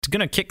going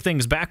to kick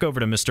things back over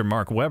to Mr.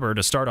 Mark Weber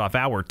to start off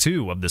hour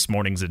 2 of this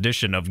morning's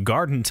edition of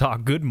Garden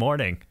Talk. Good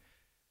morning.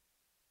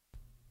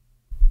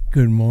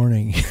 Good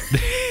morning.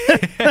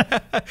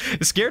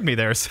 It scared me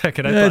there a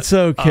second. It's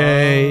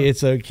okay.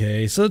 It's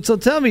okay. So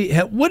tell me,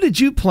 what did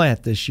you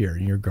plant this year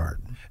in your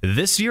garden?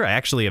 This year, I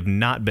actually have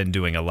not been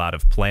doing a lot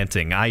of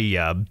planting.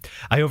 I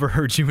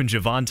overheard you and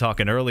Javon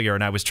talking earlier,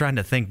 and I was trying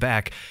to think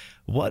back.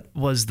 What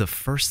was the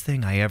first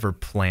thing I ever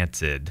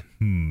planted?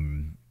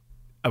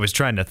 I was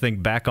trying to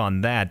think back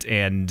on that,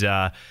 and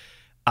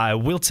I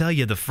will tell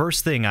you the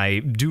first thing I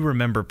do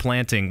remember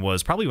planting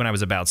was probably when I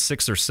was about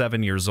 6 or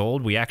 7 years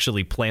old. We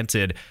actually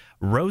planted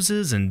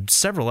roses and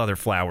several other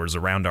flowers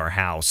around our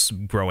house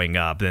growing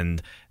up,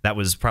 and that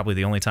was probably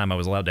the only time I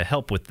was allowed to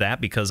help with that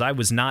because I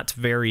was not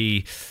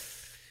very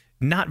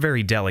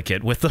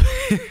delicate with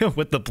the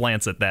with the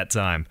plants at that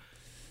time.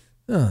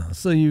 Oh,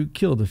 so you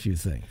killed a few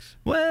things.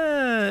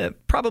 Well,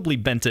 probably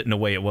bent it in a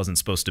way it wasn't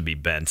supposed to be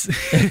bent.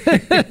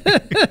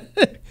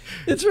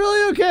 It's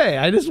really okay.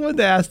 I just wanted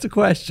to ask the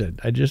question.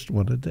 Of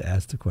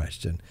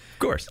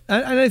course.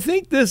 And I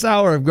think this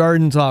hour of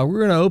Garden Talk, we're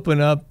going to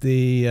open up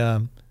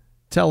the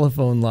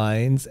telephone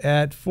lines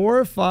at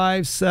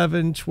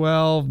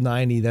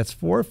 457-1290. That's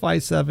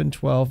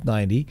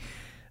 457-1290.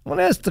 I want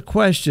to ask the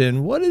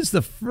question, what is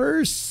the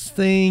first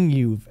thing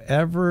you've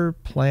ever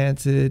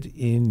planted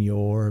in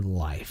your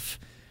life?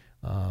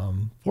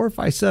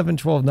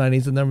 457-1290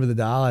 is the number of the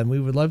dial, and we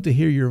would love to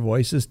hear your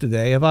voices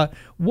today about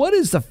what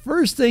is the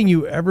first thing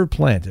you ever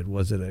planted.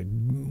 Was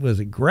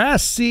it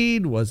grass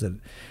seed? Was it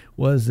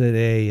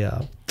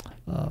a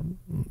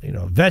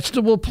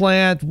vegetable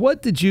plant?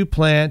 What did you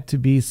plant to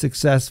be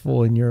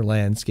successful in your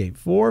landscape?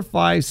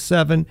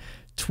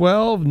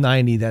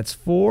 457-1290. That's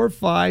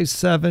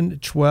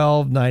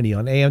 457-1290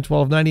 on AM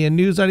 1290 and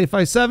News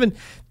 95.7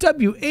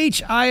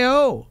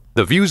 WHIO.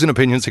 The views and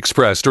opinions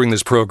expressed during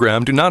this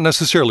program do not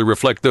necessarily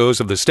reflect those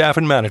of the staff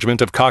and management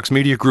of Cox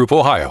Media Group,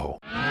 Ohio.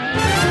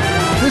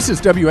 This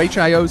is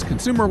WHIO's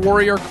consumer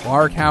warrior,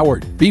 Clark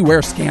Howard.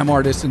 Beware scam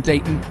artists in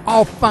Dayton.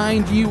 I'll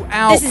find you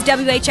out. This is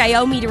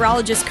WHIO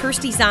meteorologist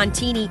Kirsty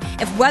Zontini.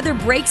 If weather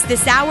breaks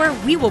this hour,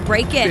 we will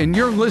break it. And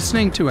you're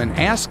listening to an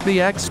Ask the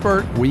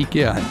Expert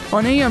weekend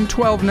on AM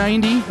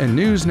 1290 and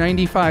News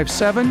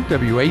 95.7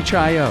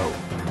 WHIO.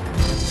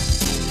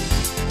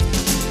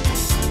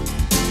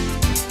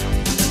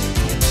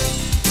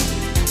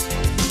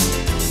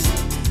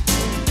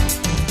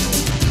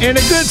 And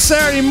a good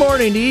Saturday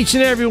morning to each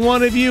and every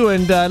one of you,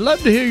 and I'd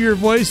love to hear your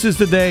voices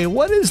today.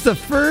 What is the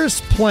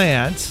first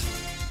plant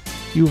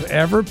you've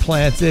ever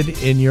planted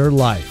in your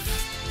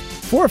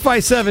life?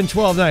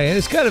 457-1290. And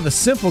it's kind of a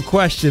simple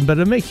question, but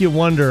it'll make you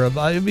wonder.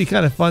 It'd be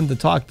kind of fun to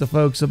talk to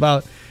folks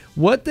about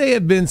what they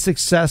have been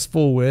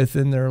successful with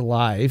in their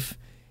life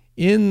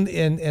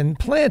in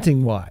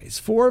planting-wise.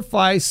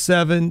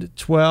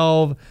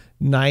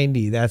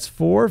 457-1290. That's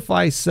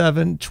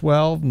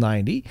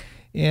 457-1290.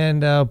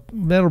 And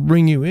that'll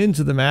bring you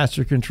into the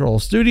Master Control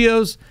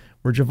Studios,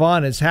 where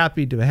Javon is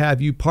happy to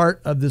have you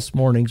part of this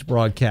morning's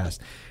broadcast.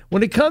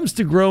 When it comes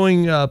to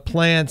growing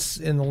plants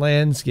in the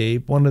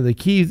landscape, one of the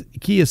key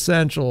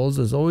essentials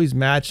is always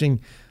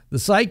matching the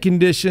site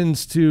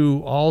conditions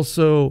to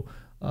also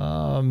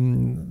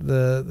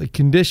the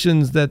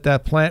conditions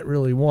that plant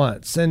really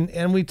wants.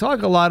 And we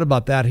talk a lot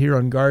about that here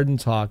on Garden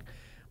Talk.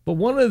 But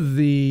one of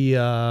the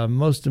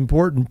most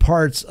important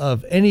parts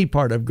of any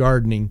part of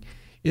gardening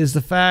is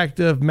the fact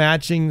of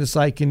matching the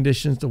site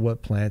conditions to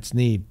what plants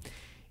need.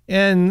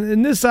 And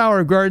in this hour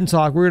of Garden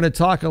Talk, we're going to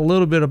talk a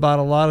little bit about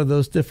a lot of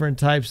those different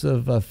types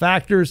of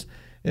factors.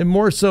 And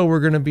more so, we're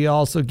going to be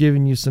also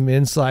giving you some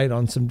insight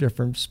on some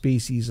different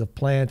species of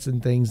plants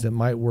and things that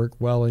might work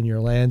well in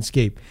your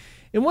landscape.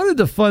 And one of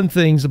the fun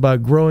things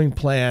about growing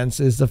plants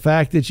is the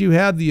fact that you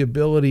have the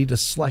ability to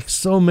select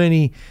so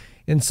many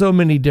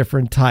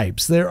different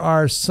types. There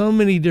are so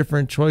many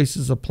different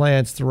choices of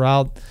plants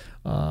throughout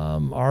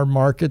our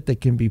market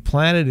that can be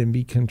planted and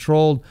be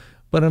controlled.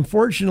 But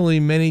unfortunately,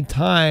 many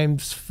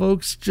times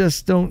folks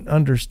just don't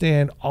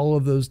understand all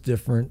of those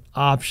different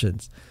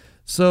options.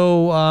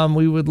 So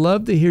we would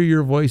love to hear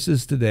your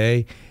voices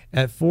today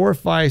at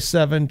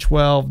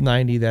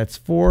 457-1290. That's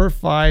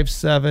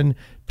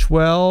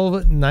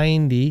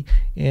 457-1290.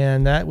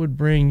 And that would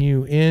bring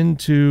you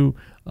into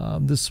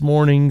this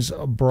morning's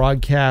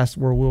broadcast,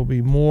 where we'll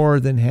be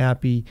more than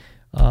happy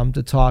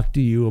to talk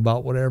to you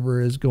about whatever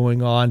is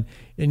going on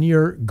in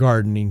your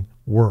gardening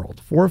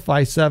world.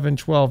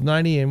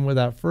 457-1290. And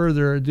without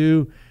further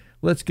ado,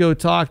 let's go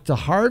talk to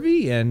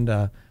Harvey.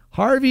 And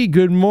Harvey,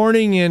 good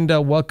morning and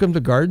welcome to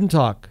Garden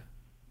Talk.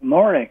 Good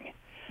morning.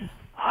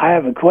 I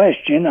have a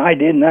question. I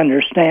didn't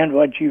understand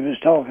what you was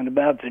talking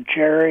about, the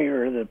cherry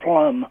or the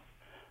plum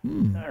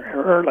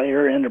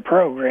earlier in the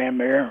program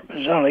there. It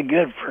was only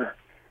good for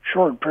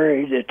short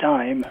periods of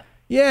time.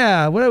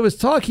 Yeah, what I was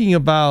talking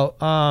about,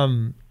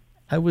 the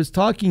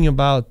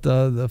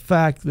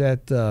fact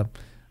that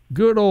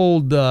good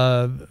old,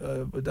 I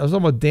was talking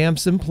about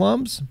damson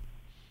plums.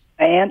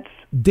 Ants?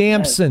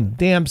 Damson.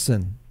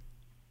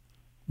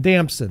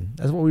 Damson.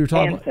 That's what we were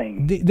talking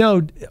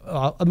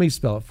about. Let me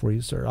spell it for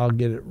you, sir. I'll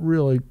get it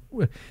really.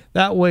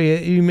 That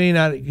way, you may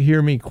not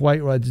hear me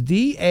quite right. It's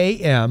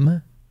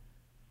DAMSON.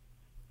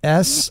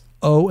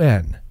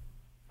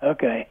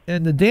 Okay.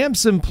 And the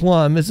damson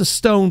plum is a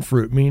stone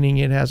fruit, meaning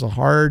it has a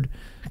hard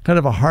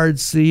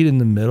seed in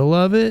the middle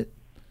of it.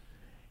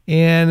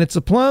 And it's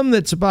a plum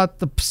that's about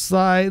the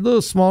size, a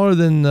little smaller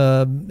than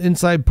the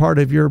inside part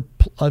of your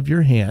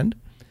hand.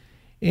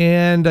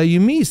 And you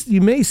may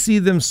see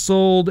them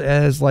sold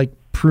as like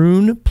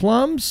prune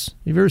plums.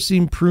 Have you ever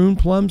seen prune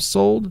plums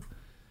sold?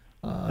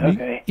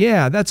 Okay.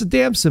 Yeah, that's a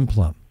damson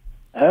plum.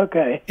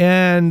 Okay.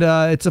 And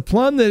it's a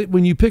plum that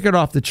when you pick it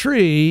off the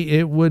tree,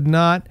 it would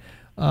not.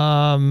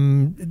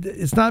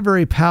 It's not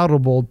very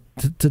palatable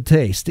to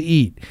taste, to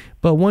eat.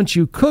 But once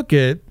you cook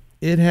it,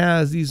 it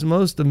has these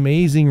most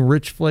amazing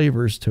rich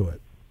flavors to it.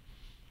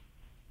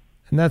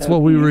 And that's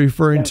what we were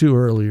referring to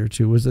earlier,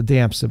 too, was the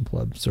damson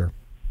plum, sir.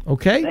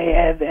 Okay? They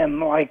have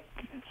them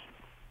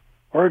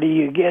where do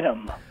you get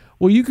them?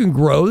 Well, you can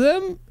grow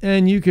them,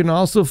 and you can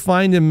also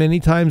find them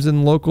many times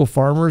in local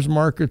farmers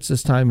markets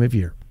this time of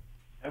year.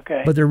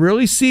 Okay. But they're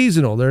really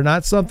seasonal. They're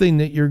not something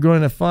that you're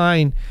going to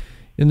find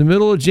in the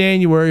middle of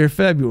January or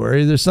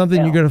February. There's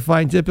something you're going to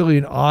find typically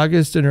in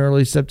August and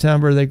early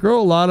September. They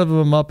grow a lot of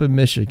them up in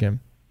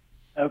Michigan.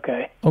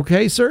 Okay.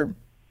 Okay, sir?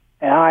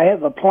 And I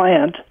have a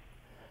plant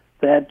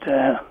that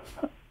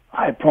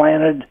I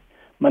planted.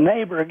 My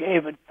neighbor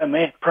gave it to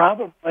me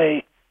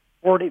probably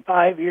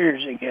 45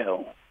 years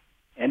ago,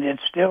 and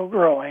it's still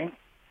growing.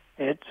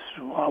 It's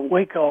what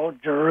we call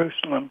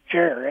Jerusalem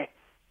cherry,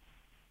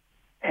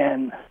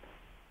 and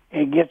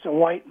it gets a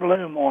white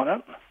bloom on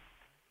it,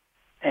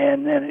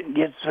 and then it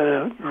gets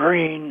a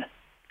green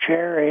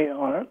cherry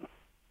on it,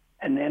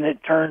 and then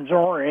it turns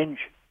orange.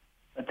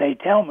 But they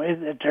tell me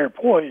that they're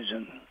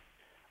poison,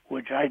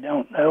 which I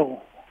don't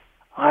know.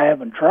 I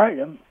haven't tried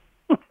them.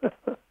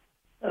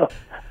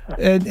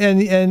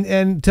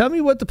 And tell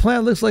me what the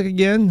plant looks like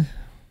again.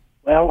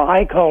 Well,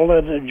 I call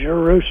it a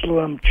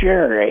Jerusalem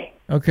cherry.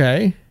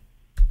 Okay.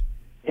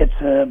 It's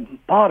a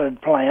potted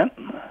plant.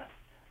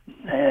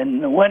 And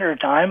in the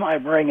wintertime, I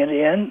bring it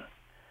into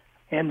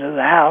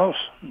the house.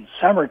 In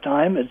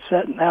summertime, it's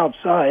sitting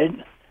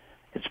outside.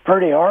 It's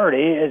pretty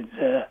hardy.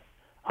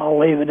 I'll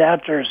leave it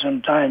out there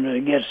sometimes.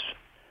 It gets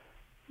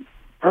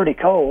pretty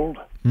cold.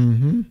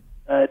 Mm-hmm.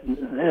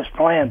 This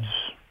plant's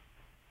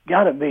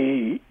got to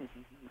be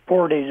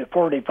 40 to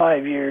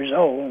 45 years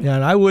old. Yeah,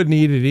 and I wouldn't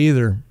eat it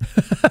either.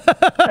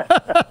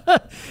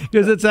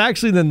 Because it's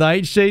actually the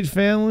nightshade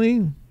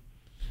family.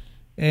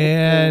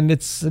 And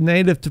it's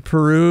native to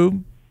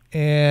Peru.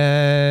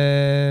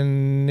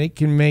 And it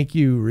can make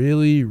you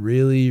really,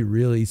 really,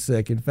 really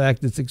sick. In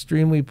fact, it's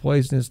extremely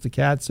poisonous to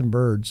cats and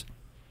birds.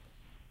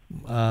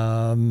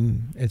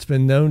 It's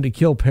been known to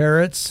kill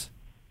parrots.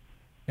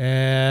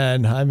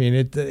 And I mean,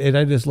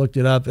 I just looked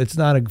it up. It's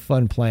not a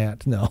fun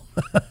plant. No,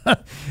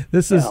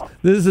 this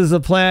is a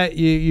plant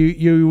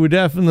you would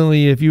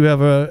definitely, if you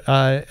have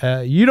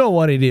you don't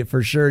want to eat it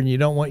for sure, and you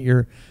don't want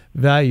your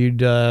valued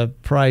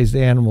prized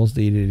animals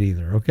to eat it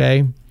either.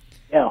 Okay.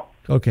 Yeah.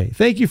 Okay.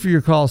 Thank you for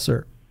your call,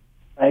 sir.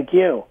 Thank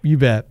you. You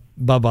bet.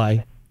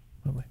 Bye-bye.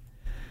 Bye-bye.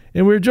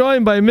 And we're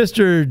joined by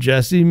Mr.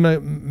 Jesse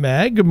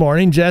Mag. Good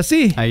morning,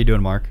 Jesse. How you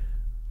doing, Mark?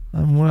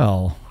 I'm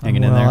well.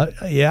 Hanging in there?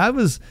 Yeah,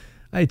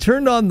 I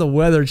turned on the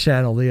Weather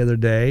Channel the other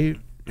day,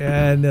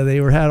 and they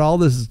had all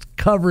this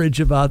coverage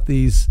about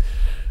these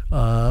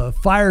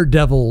fire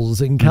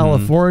devils in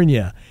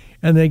California.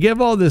 And they give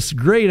all this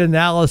great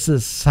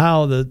analysis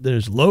how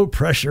there's low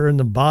pressure in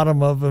the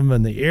bottom of them,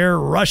 and the air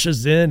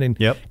rushes in and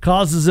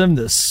causes them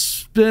to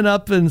spin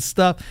up and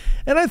stuff.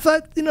 And I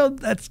thought,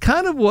 that's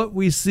kind of what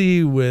we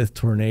see with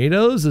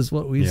tornadoes, is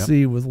what we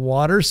see with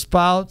water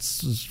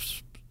spouts.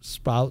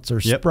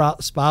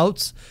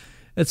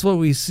 It's what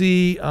we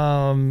see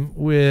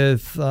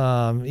with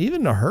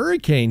even a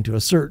hurricane to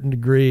a certain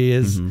degree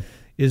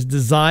is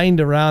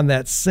designed around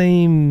that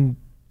same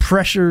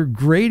pressure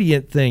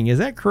gradient thing. Is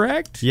that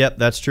correct? Yep,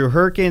 that's true.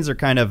 Hurricanes are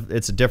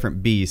it's a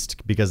different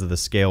beast because of the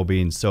scale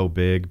being so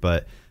big.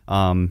 But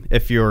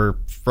if you're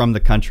from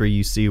the country,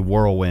 you see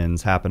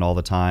whirlwinds happen all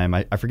the time.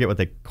 I forget what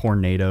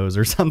tornadoes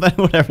or something,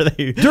 whatever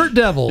they... Dirt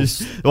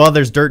devils. Well,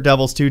 there's dirt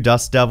devils too,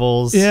 dust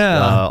devils.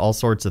 Yeah. All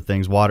sorts of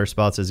things. Water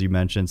spouts, as you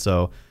mentioned.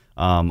 So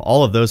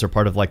all of those are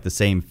part of the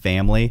same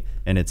family,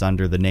 and it's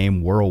under the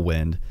name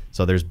whirlwind.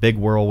 So there's big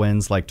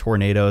whirlwinds like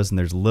tornadoes, and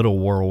there's little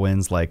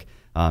whirlwinds like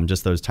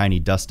just those tiny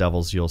dust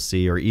devils you'll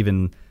see, or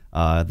even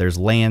there's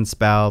land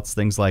spouts,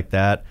 things like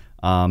that.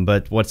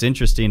 But what's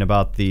interesting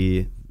about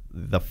the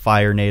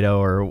firenado,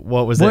 or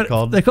what was it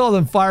called? They call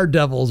them fire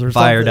devils or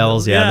something. Fire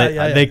devils,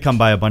 yeah. They come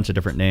by a bunch of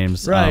different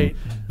names. Right.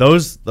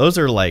 Those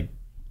are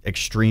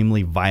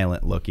extremely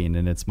violent looking,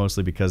 and it's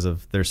mostly because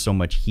there's so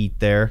much heat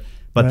there.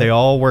 But they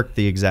all work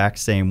the exact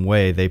same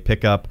way. They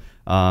pick up,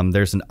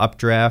 there's an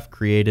updraft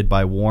created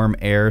by warm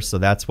air, so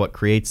that's what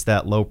creates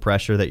that low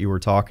pressure that you were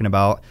talking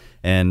about.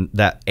 And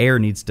that air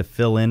needs to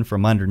fill in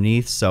from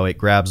underneath, so it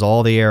grabs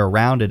all the air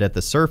around it at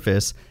the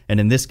surface. And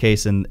in this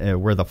case,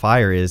 where the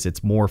fire is,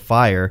 it's more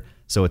fire,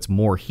 so it's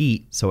more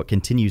heat, so it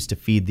continues to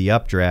feed the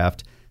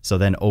updraft. So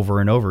then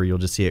over and over, you'll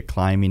just see it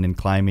climbing and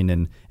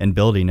climbing and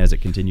building as it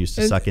continues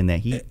to suck in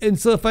that heat. And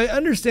so if I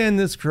understand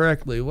this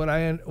correctly, what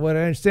I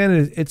understand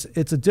is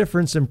it's a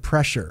difference in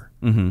pressure,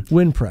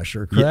 wind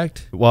pressure,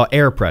 correct? Yeah. Well,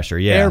 air pressure,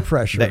 yeah. Air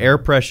pressure. The air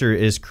pressure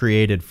is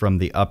created from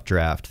the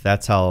updraft.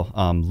 That's how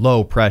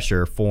low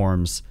pressure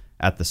forms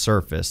at the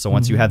surface. So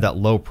once you have that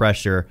low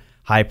pressure,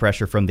 high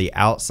pressure from the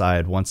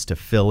outside wants to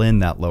fill in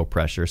that low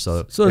pressure. So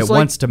it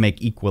wants to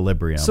make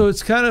equilibrium. So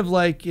it's kind of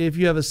like if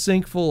you have a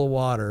sink full of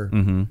water,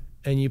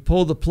 and you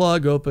pull the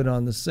plug open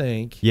on the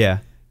sink,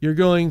 you're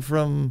going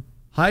from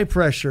high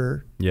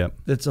pressure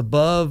that's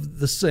above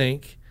the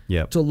sink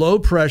to low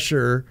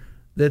pressure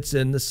that's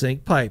in the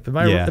sink pipe. Am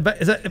I right?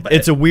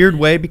 It's a weird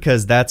way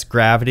because that's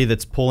gravity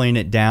that's pulling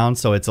it down.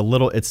 So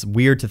it's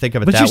weird to think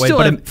of it that way. But you still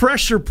have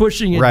pressure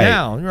pushing it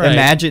down. Right.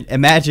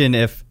 Imagine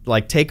if,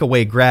 like, take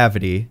away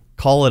gravity,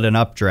 call it an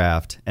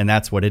updraft, and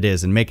that's what it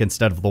is. And make,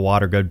 instead of the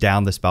water go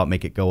down the spout,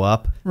 make it go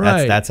up.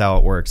 Right. That's how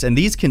it works. And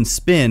these can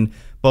spin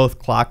both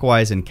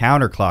clockwise and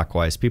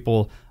counterclockwise.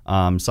 People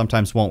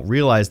sometimes won't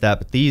realize that,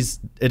 but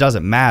it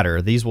doesn't matter.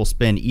 These will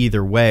spin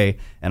either way.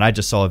 And I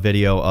just saw a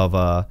video of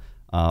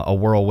a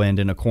whirlwind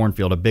in a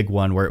cornfield, a big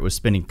one, where it was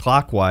spinning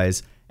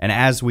clockwise. And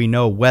as we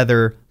know,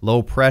 weather,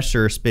 low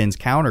pressure spins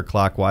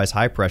counterclockwise,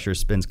 high pressure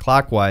spins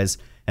clockwise,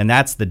 and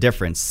that's the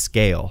difference,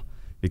 scale.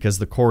 Because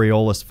the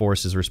Coriolis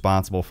force is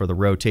responsible for the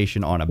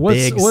rotation on a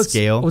big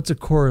scale. What's a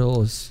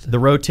Coriolis? The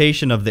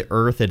rotation of the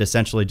Earth, it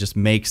essentially just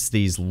makes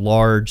these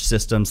large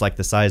systems like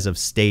the size of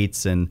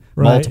states and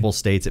multiple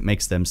states. It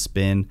makes them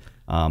spin.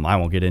 I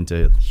won't get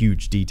into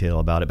huge detail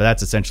about it, but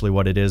that's essentially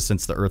what it is.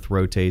 Since the Earth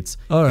rotates,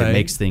 it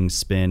makes things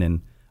spin.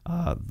 And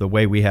the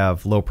way we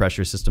have low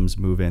pressure systems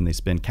move in, they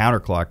spin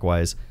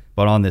counterclockwise.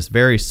 But on this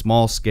very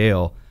small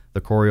scale, the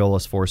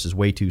Coriolis force is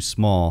way too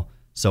small,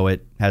 so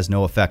it has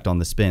no effect on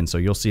the spin. So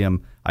you'll see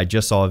them. I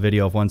just saw a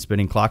video of one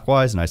spinning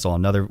clockwise, and I saw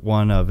another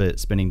one of it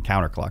spinning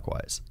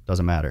counterclockwise.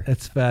 Doesn't matter.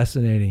 That's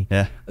fascinating.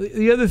 Yeah.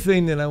 The other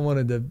thing that I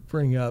wanted to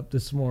bring up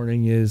this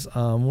morning is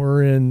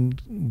we're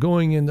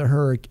going into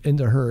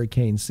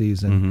hurricane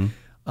season,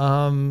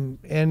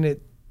 and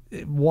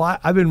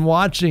I've been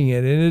watching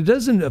it, and it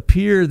doesn't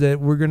appear that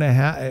we're going to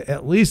have,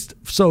 at least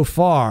so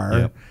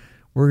far.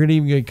 We're going to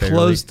even get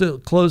close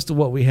to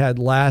what we had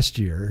last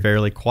year.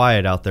 Fairly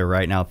quiet out there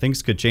right now.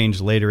 Things could change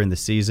later in the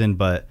season,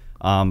 but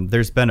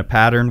there's been a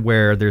pattern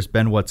where there's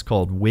been what's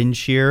called wind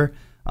shear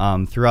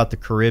throughout the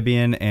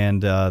Caribbean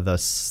and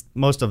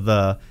most of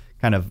the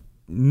kind of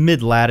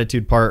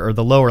mid-latitude part, or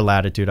the lower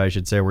latitude, I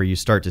should say, where you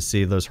start to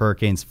see those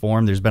hurricanes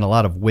form. There's been a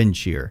lot of wind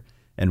shear.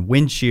 And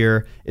wind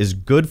shear is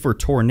good for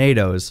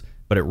tornadoes,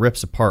 but it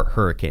rips apart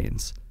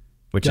hurricanes,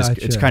 which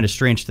it's kind of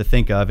strange to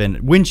think of.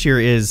 And wind shear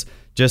is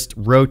just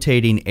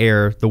rotating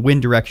air. The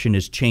wind direction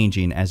is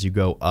changing as you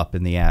go up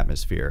in the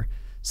atmosphere.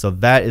 So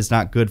that is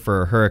not good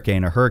for a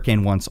hurricane. A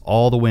hurricane wants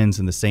all the winds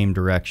in the same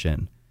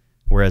direction,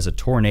 whereas a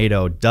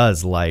tornado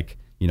does like,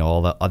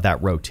 all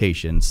that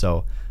rotation.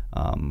 So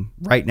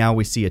right now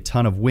we see a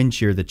ton of wind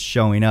shear that's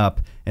showing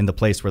up in the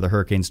place where the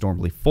hurricanes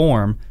normally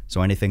form.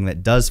 So anything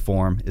that does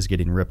form is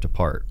getting ripped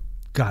apart.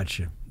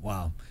 Gotcha.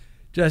 Wow.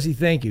 Jesse,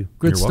 thank you.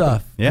 Good You're stuff.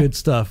 welcome. Yeah. Good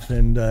stuff.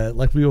 And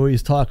like we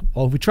always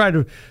we try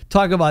to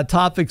talk about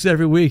topics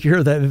every week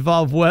here that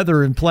involve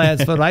weather and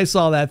plants, but I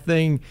saw that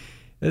thing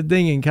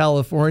in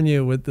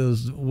California with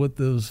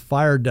those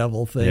fire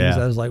devil things.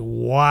 Yeah. I was like,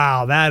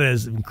 wow, that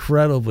is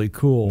incredibly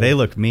cool. They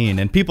look mean,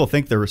 and people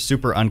think they're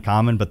super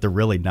uncommon, but they're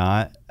really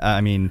not.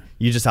 I mean,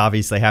 you just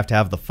obviously have to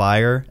have the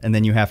fire, and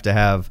then you have to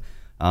have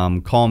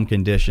calm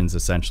conditions,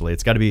 essentially.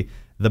 It's got to be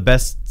the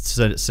best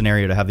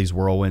scenario to have these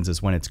whirlwinds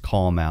is when it's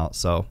calm out.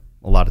 So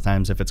a lot of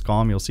times if it's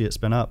calm, you'll see it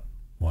spin up.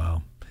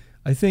 Wow.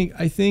 I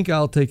think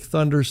I'll take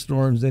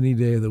thunderstorms any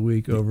day of the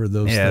week over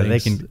those things. Yeah,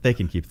 they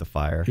can keep the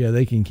fire. Yeah,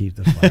 they can keep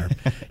the fire.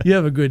 You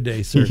have a good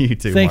day, sir. You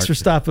too, Thanks Mark. for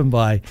stopping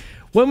by.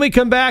 When we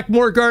come back,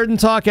 more garden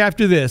talk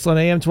after this on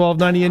AM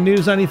 1290 and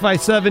News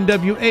 95.7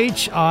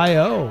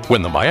 WHIO.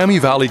 When the Miami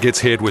Valley gets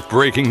hit with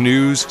breaking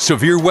news,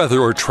 severe weather,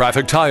 or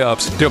traffic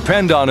tie-ups,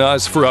 depend on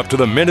us for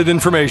up-to-the-minute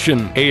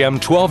information. AM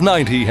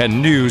 1290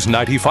 and News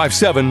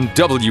 95.7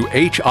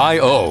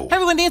 WHIO. Hey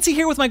everyone, Nancy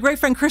here with my great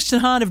friend Christian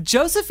Hahn of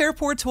Joseph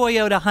Airport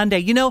Toyota Hyundai.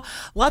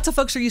 Lots of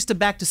folks are used to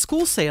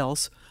back-to-school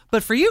sales,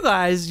 but for you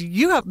guys,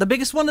 you have the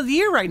biggest one of the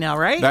year right now,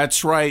 right?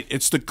 That's right.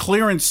 It's the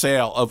clearance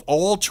sale of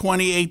all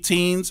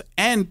 2018s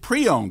and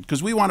pre-owned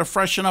because we want to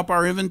freshen up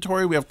our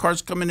inventory. We have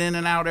cars coming in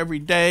and out every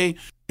day.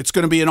 It's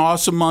going to be an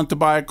awesome month to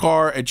buy a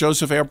car at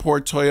Joseph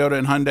Airport Toyota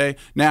and Hyundai.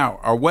 Now,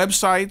 our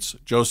websites,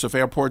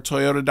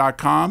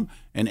 josephairporttoyota.com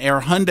and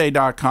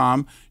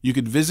airhyundai.com. You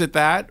could visit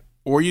that,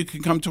 or you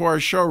can come to our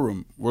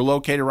showroom. We're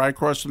located right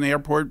across from the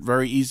airport,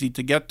 very easy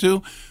to get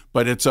to,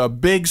 but it's a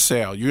big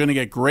sale. You're going to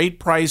get great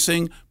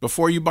pricing.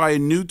 Before you buy a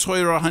new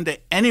Toyota or Hyundai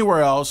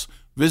anywhere else,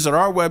 visit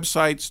our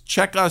websites,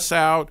 check us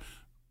out,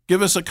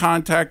 give us a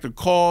contact, a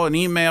call, an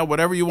email,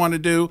 whatever you want to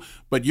do.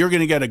 But you're going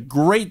to get a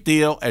great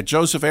deal at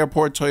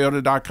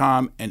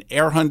josephairporttoyota.com and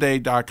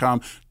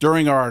airhyundai.com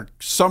during our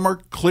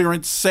summer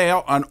clearance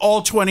sale on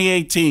all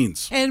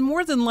 2018s. And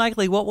more than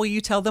likely, what will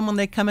you tell them when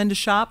they come in to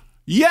shop?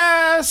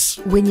 Yes!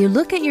 When you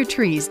look at your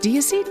trees, do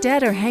you see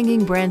dead or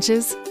hanging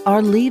branches?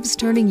 Are leaves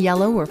turning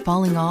yellow or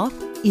falling off?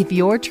 If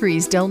your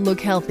trees don't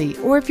look healthy,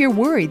 or if you're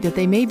worried that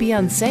they may be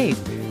unsafe,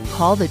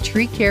 call the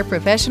tree care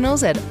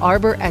professionals at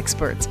Arbor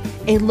Experts,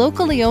 a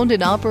locally owned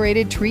and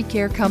operated tree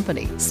care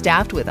company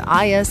staffed with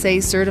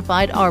ISA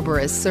certified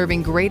arborists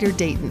serving Greater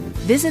Dayton.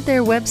 Visit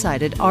their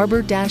website at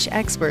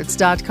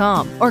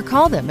arbor-experts.com or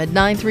call them at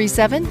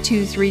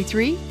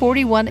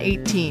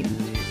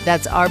 937-233-4118.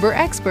 That's Arbor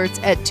Experts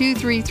at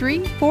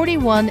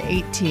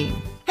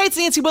 233-4118. Hey, it's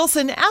Nancy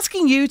Wilson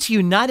asking you to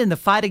unite in the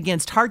fight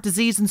against heart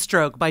disease and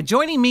stroke by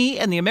joining me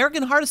and the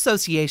American Heart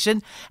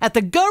Association at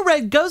the Go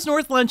Red Goes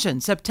North Luncheon,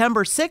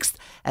 September 6th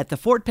at the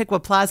Fort Piqua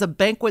Plaza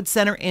Banquet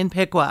Center in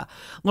Piqua.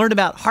 Learn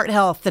about heart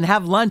health and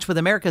have lunch with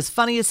America's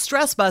funniest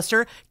stress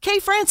buster, Kay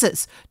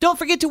Francis. Don't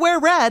forget to wear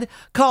red.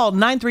 Call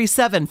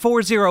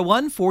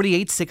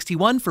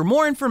 937-401-4861 for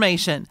more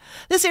information.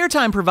 This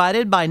airtime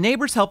provided by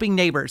Neighbors Helping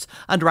Neighbors.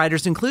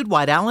 Underwriters include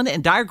White Allen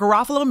and Dyer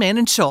Garofalo, Mann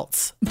and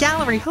Schultz.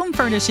 Gallery Home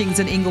Furnishings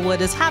in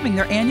Inglewood is having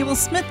their annual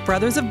Smith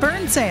Brothers of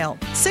Bern sale.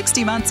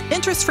 60 months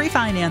interest-free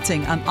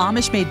financing on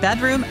Amish-made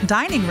bedroom,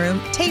 dining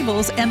room,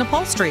 tables, and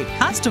upholstery.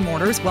 Custom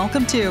orders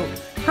welcome too.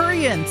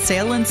 Hurry in,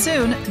 sale ends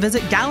soon.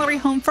 Visit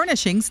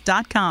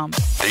GalleryHomeFurnishings.com.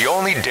 The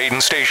only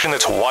Dayton station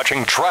that's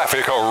watching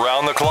traffic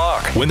around the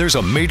clock. When there's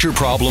a major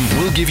problem,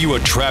 we'll give you a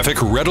traffic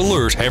red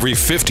alert every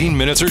 15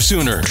 minutes or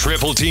sooner.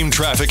 Triple Team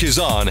Traffic is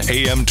on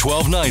AM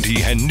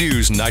 1290 and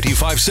News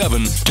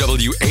 95.7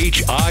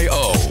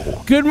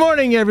 WHIO. Good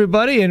morning,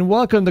 everybody, and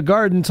welcome to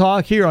Garden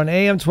Talk here on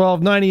AM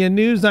 1290 and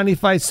News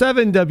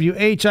 95.7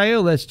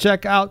 WHIO. Let's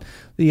check out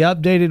the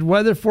updated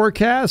weather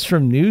forecast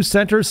from News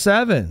Center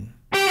 7.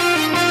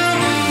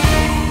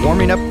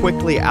 Warming up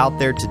quickly out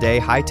there today.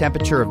 High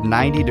temperature of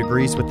 90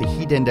 degrees with the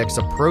heat index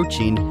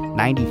approaching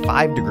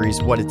 95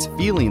 degrees, what it's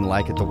feeling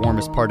like at the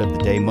warmest part of the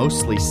day.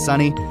 Mostly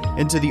sunny.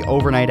 Into the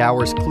overnight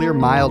hours, clear,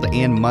 mild,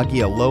 and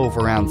muggy. A low of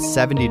around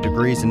 70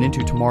 degrees. And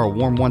into tomorrow,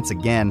 warm once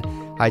again.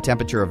 High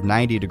temperature of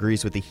 90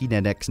 degrees with the heat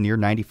index near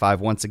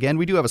 95 once again.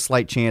 We do have a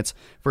slight chance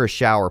for a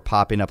shower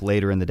popping up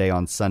later in the day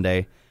on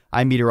Sunday.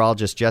 I'm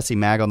meteorologist Jesse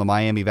Mag on the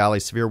Miami Valley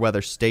Severe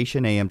Weather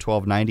Station, AM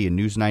 1290 and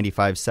News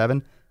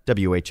 95.7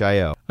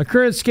 WHIO. A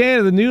current scan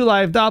of the new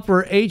live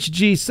Doppler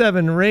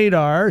HG7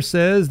 radar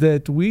says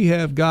that we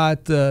have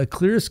got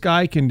clear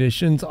sky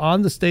conditions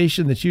on the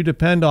station that you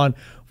depend on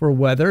for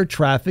weather,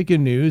 traffic,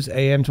 and news.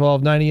 AM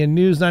 1290 and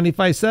News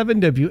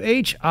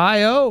 95.7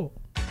 WHIO.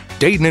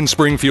 Dayton and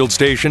Springfield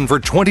station for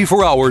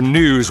 24-hour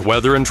news,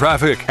 weather, and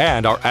traffic,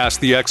 and our Ask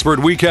the Expert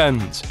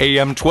weekends.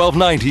 AM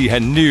 1290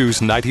 and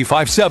News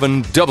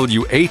 95.7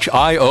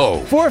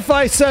 WHIO.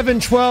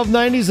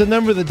 457-1290 is the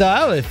number of the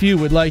dial if you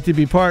would like to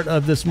be part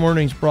of this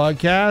morning's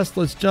broadcast.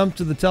 Let's jump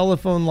to the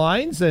telephone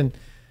lines and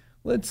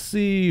let's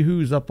see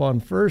who's up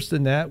on first,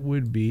 and that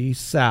would be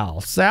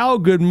Sal. Sal,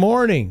 good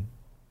morning.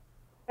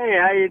 Hey,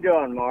 how you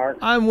doing, Mark?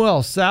 I'm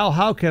well. Sal,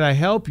 how can I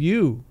help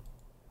you?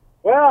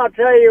 Well, I'll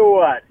tell you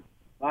what.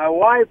 My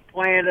wife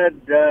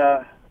planted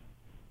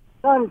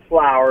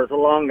sunflowers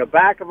along the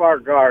back of our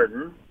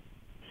garden,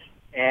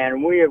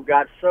 and we have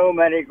got so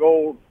many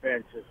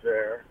goldfinches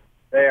there.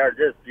 They are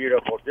just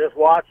beautiful. Just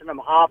watching them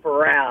hop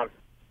around.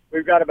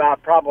 We've got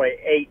about probably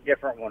 8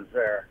 different ones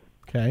there.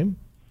 Okay.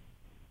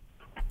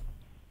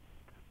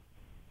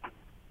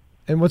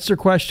 And what's your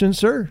question,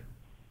 sir?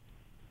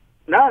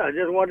 No, I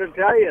just wanted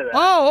to tell you that.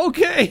 Oh,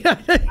 okay.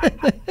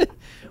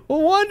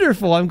 Well,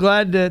 wonderful. I'm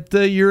glad that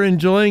you're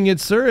enjoying it,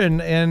 sir,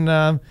 and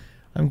I'm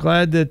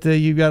glad that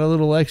you've got a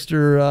little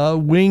extra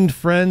winged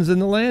friends in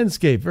the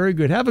landscape. Very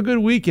good. Have a good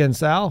weekend,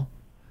 Sal.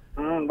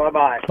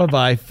 Bye-bye.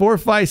 Bye-bye.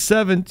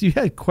 457. You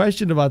had a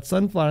question about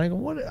sunflower. I go,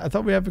 what? I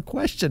thought we have a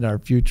question in our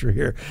future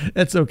here.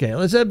 That's okay.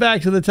 Let's head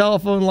back to the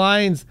telephone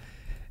lines,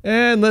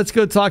 and let's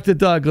go talk to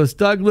Douglas.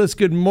 Douglas,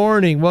 good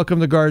morning.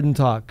 Welcome to Garden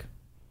Talk.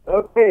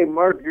 Okay,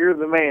 Mark, you're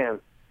the man.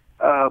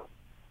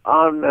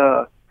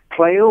 On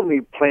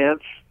cleome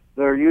plants,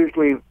 they're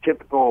usually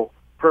typical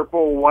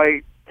purple,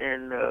 white,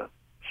 and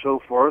so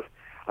forth.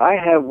 I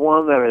have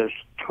one that is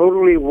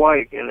totally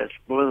white in its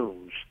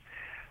blooms,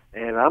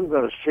 and I'm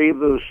going to save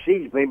those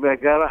seeds. Maybe I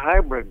got a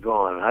hybrid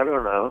going. I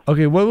don't know.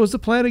 Okay, what was the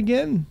plant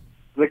again?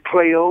 The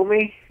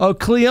cleome. Oh,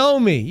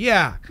 cleome,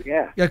 yeah.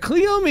 Yeah. Yeah,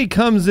 cleome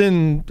comes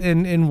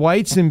in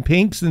whites and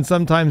pinks and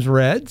sometimes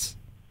reds.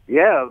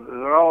 Yeah,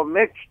 they're all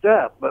mixed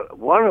up, but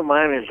one of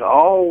mine is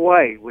all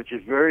white, which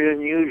is very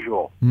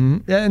unusual.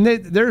 Mm-hmm. Yeah, and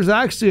there's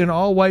actually an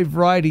all-white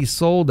variety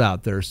sold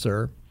out there,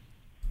 sir.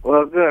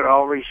 Well, good.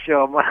 I'll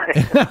resell mine.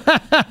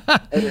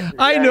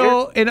 I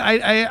know, and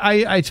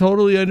I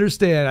totally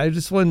understand. I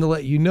just wanted to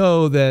let you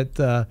know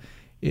that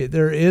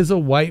there is a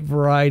white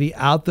variety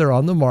out there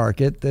on the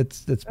market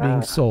that's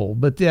being sold.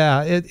 But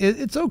yeah,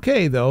 it's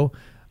okay though.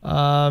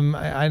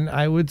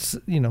 I would,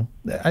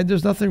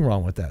 there's nothing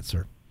wrong with that,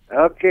 sir.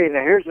 Okay,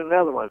 now here's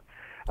another one.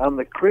 On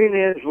the Queen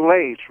Anne's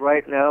lace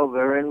right now,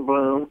 they're in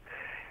bloom.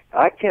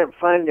 I can't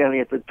find any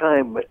at the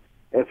time, but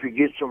if you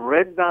get some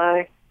red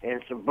dye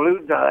and some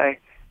blue dye,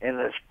 and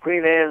the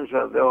Queen Anne's,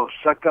 they'll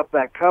suck up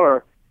that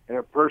color, and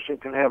a person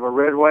can have a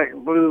red, white,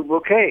 and blue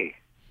bouquet.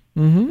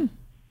 Mm-hmm.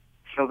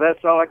 So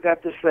that's all I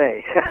got to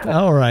say.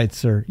 All right,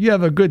 sir. You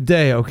have a good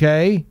day,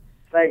 okay?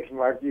 Thanks,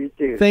 Mark. You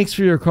too. Thanks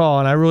for your call,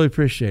 and I really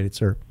appreciate it,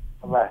 sir.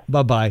 Bye-bye.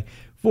 Bye-bye.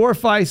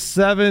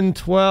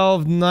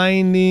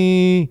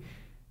 457-1290.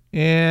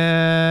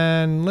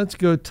 And let's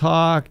go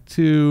talk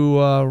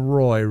to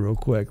Roy real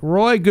quick.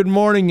 Roy, good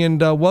morning,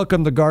 and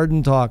welcome to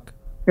Garden Talk.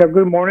 Yeah,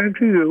 good morning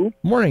to you.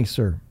 Morning,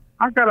 sir.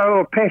 I got a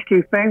little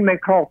pesky thing they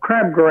call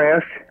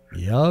crabgrass.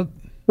 Yep.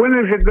 When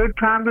is a good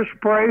time to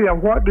spray,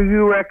 and what do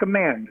you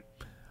recommend?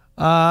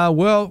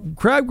 Well,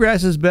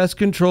 crabgrass is best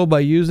controlled by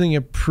using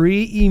a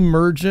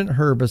pre-emergent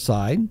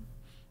herbicide,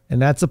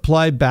 and that's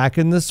applied back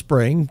in the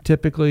spring,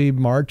 typically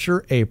March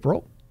or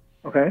April.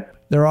 Okay.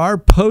 There are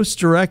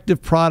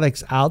post-directive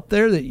products out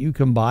there that you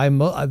can buy.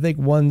 I think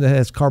one that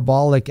has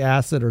carbolic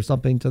acid or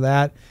something to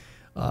that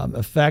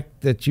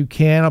effect that you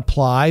can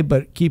apply,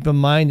 but keep in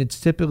mind it's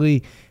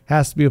typically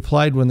has to be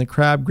applied when the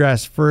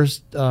crabgrass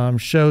first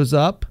shows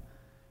up,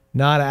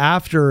 not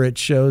after it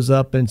shows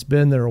up and it's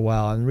been there a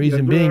while. And the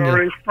reason being,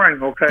 early spring,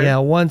 okay.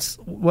 Yeah,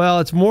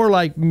 it's more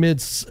like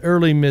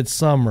early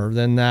midsummer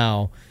than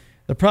now.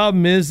 The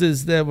problem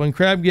is that when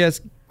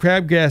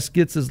crabgrass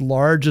gets as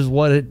large as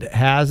what it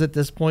has at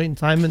this point in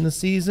time in the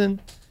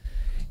season,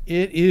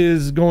 it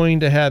is going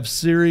to have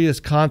serious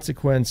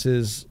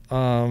consequences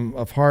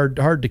of hard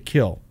to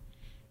kill.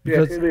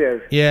 Yes, it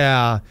is.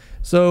 Yeah.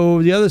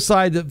 So the other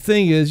side of the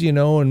thing is,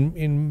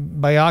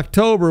 by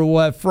October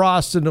we'll have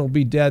frost and it'll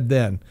be dead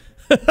then.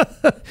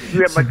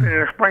 Yeah, but in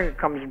the spring it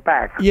comes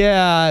back.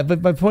 Yeah,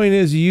 but my point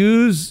is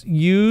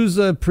use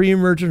a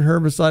pre-emergent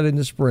herbicide in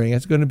the spring.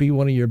 It's going to be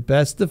one of your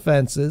best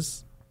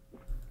defenses.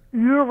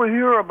 You ever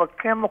hear of a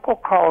chemical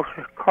called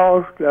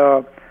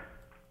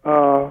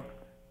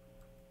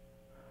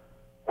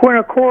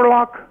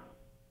quinacorlock?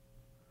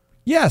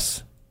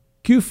 Yes,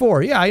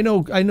 Q4. Yeah, I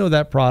know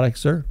that product,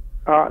 sir.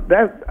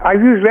 I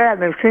use that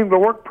and it seemed to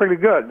work pretty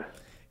good.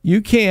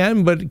 You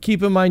can, but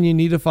keep in mind you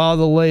need to follow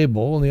the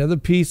label. And the other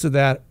piece of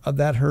that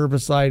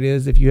herbicide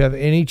is if you have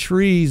any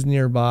trees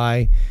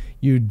nearby,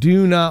 you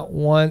do not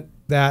want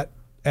that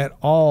at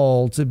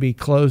all to be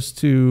close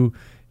to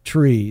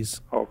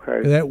trees.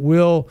 Okay. That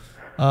will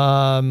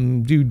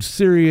do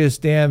serious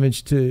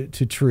damage to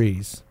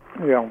trees.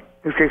 Yeah,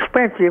 it's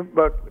expensive,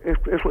 but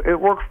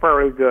it works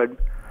fairly good.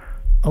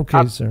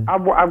 Okay, sir.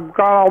 I've got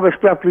all this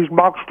stuff at these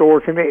box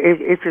stores, and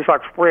it's just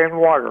like spraying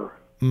water.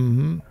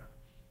 Mm-hmm.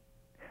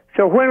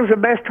 So when is the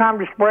best time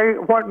to spray?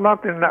 What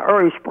month in the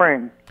early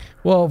spring?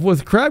 Well,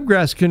 with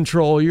crabgrass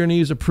control, you're going to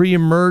use a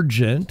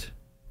pre-emergent,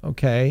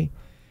 okay?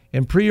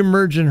 And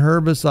pre-emergent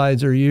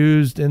herbicides are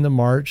used in the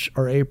March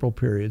or April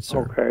period,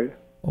 sir. Okay.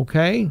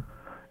 Okay?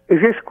 Is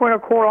this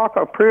quinacorlock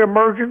a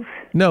pre-emergent?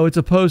 No, it's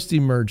a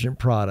post-emergent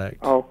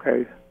product.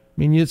 Okay. I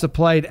mean, it's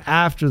applied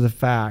after the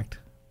fact.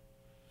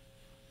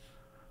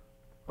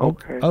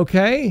 Okay.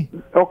 Okay?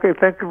 Okay,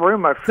 thank you very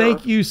much, sir.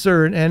 Thank you,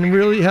 sir, and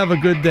really have a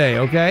good day,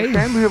 okay?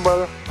 Same to you,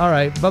 brother. All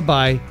right,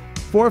 bye-bye.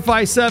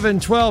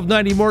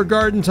 457-1290, more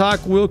Garden Talk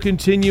will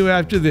continue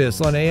after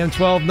this on AM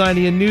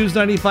 1290 and News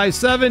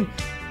 95.7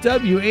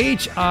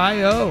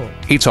 WHIO.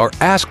 It's our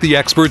Ask the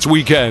Experts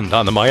weekend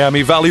on the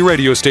Miami Valley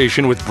radio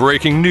station with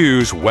breaking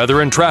news,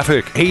 weather, and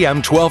traffic. AM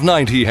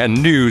 1290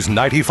 and News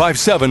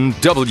 95.7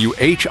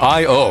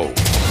 WHIO.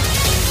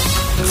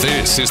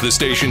 This is the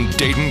station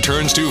Dayton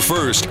turns to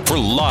first for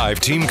live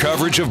team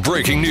coverage of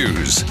breaking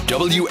news.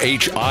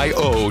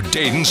 WHIO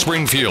Dayton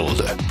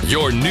Springfield.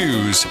 Your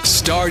news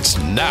starts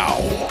now.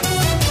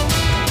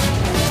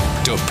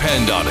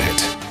 Depend on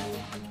it.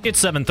 It's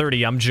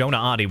 7:30. I'm Jonah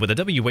Oddie with a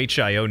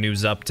WHIO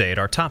News Update.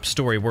 Our top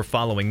story we're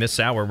following this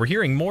hour. We're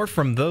hearing more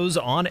from those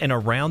on and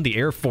around the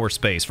Air Force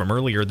Base from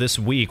earlier this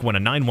week when a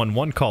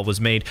 911 call was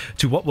made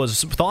to what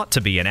was thought to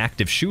be an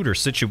active shooter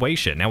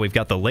situation. Now we've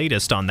got the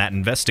latest on that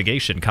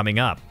investigation coming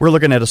up. We're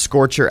looking at a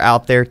scorcher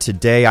out there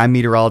today. I'm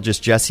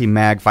meteorologist Jesse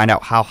Mag. Find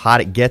out how hot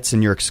it gets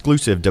in your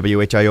exclusive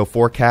WHIO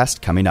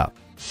forecast coming up.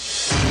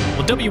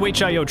 Well,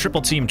 WHIO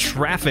Triple Team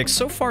traffic.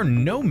 So far,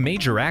 no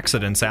major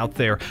accidents out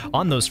there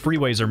on those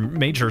freeways or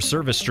major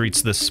service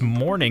streets this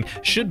morning.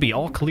 Should be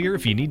all clear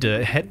if you need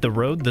to hit the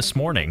road this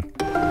morning.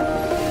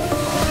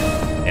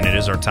 And it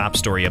is our top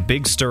story. A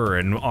big stir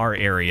in our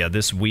area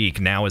this week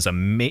now is a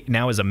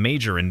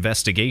major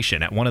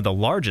investigation at one of the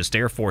largest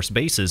Air Force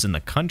bases in the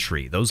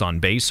country. Those on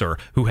base or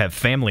who have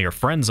family or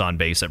friends on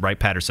base at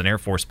Wright-Patterson Air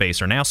Force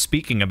Base are now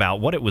speaking about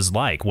what it was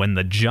like when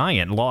the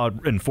giant law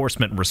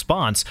enforcement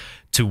response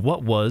to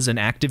what was an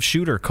active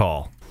shooter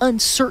call.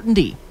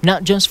 Uncertainty,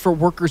 not just for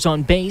workers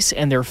on base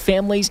and their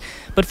families,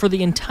 but for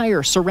the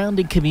entire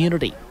surrounding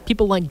community.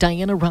 People like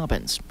Diana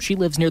Robbins. She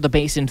lives near the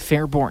base in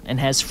Fairborn and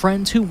has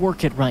friends who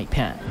work at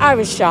Wright-Pat. I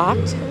was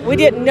shocked. We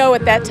didn't know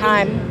at that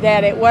time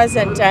that it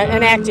wasn't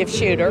an active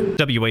shooter.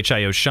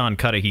 WHIO's Sean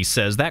Cudahy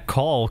says that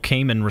call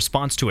came in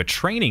response to a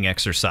training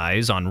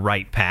exercise on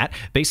Wright Pat.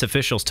 Base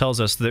officials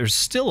tells us there's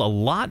still a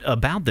lot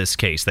about this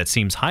case that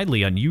seems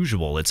highly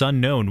unusual. It's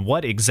unknown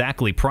what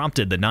exactly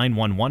prompted the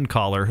 911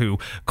 caller who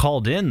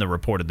called in the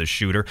report of the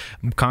shooter.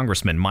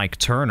 Congressman Mike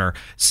Turner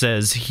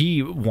says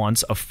he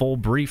wants a full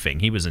briefing.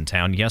 He was in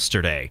town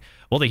yesterday.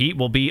 Well, the heat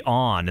will be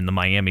on in the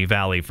Miami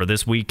Valley for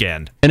this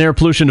weekend. An air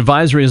pollution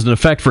advisory is in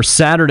effect for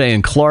Saturday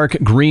in Clark,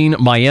 Greene,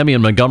 Miami,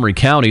 and Montgomery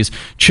counties.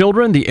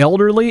 Children, the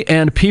elderly,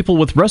 and people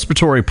with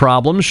respiratory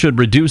problems should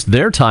reduce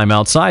their time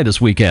outside this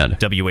weekend.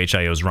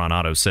 WHIO's Ron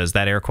Otto says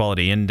that air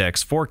quality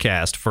index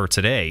forecast for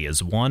today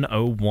is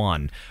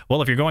 101.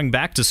 Well, if you're going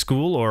back to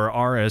school or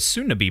are a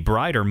soon-to-be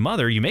bride or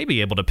mother, you may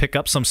be able to pick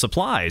up some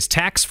supplies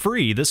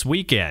tax-free this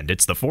weekend.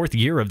 It's the 4th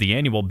year of the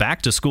annual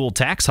back-to-school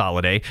tax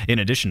holiday. In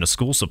addition to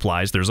school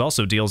supplies, there's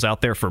also deals out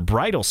there for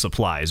bridal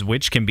supplies,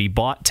 which can be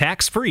bought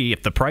tax-free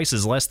if the price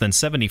is less than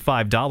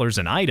 $75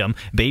 an item.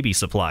 Baby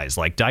supplies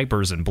like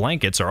diapers and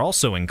blankets are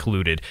also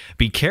included.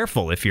 Be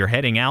careful if you're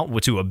heading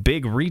out to a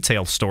big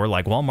retail store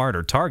like Walmart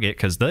or Target,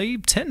 because they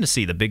tend to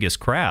see the biggest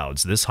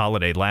crowds. This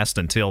holiday lasts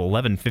until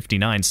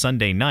 11:59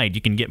 Sunday night. You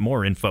can get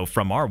more info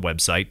from our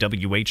website,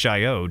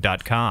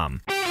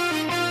 WHIO.com.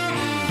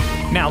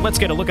 Now, let's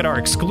get a look at our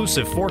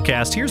exclusive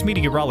forecast. Here's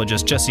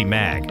meteorologist Jesse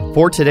Mag.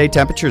 For today,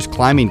 temperatures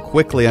climbing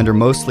quickly under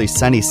mostly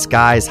sunny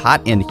skies, hot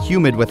and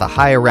humid with a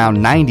high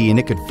around 90, and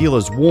it could feel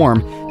as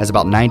warm as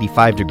about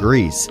 95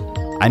 degrees.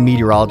 I'm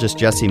meteorologist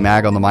Jesse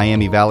Mag on the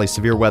Miami Valley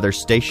Severe Weather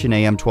Station,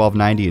 AM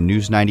 1290 and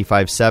News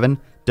 95.7.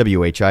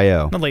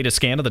 WHIO. The latest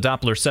scan of the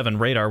Doppler 7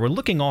 radar, we're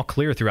looking all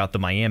clear throughout the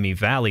Miami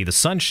Valley. The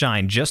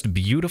sunshine just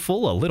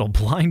beautiful, a little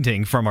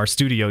blinding from our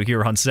studio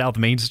here on South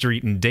Main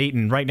Street in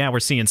Dayton. Right now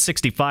we're seeing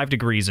 65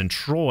 degrees in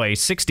Troy,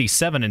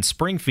 67 in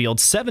Springfield,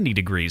 70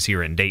 degrees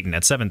here in Dayton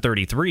at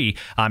 7:33.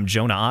 I'm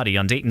Jonah Oddie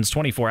on Dayton's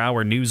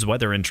 24-hour news,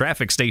 weather, and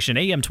traffic station,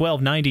 AM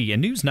 1290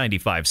 and News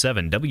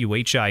 95.7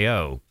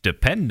 WHIO.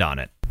 Depend on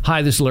it.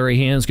 Hi, this is Larry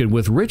Hanskin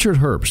with Richard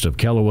Herbst of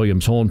Keller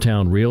Williams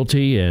Hometown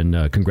Realty,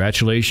 and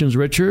congratulations,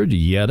 Richard.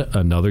 Yet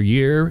another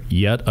year,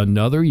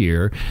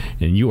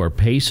 and you are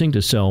pacing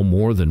to sell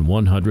more than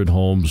 100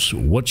 homes.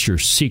 What's your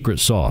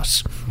secret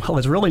sauce? Well,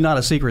 it's really not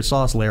a secret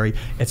sauce, Larry.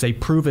 It's a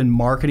proven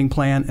marketing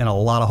plan and a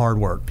lot of hard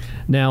work.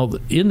 Now,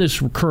 in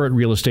this current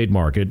real estate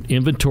market,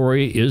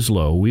 inventory is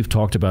low. We've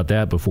talked about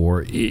that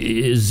before.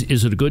 Is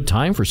it a good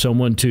time for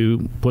someone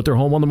to put their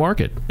home on the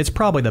market? It's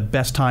probably the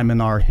best time in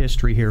our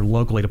history here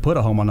locally to put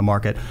a home on the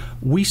market.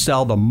 We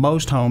sell the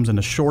most homes in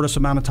the shortest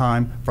amount of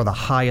time for the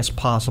highest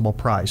possible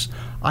price.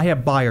 I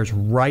have buyers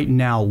right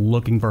now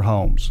looking for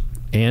homes.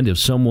 And if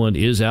someone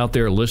is out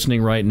there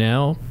listening right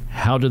now,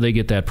 how do they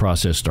get that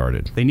process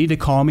started? They need to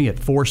call me at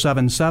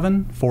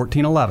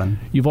 477-1411.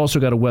 You've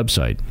also got a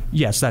website.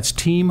 Yes, that's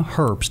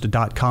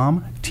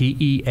teamherbst.com,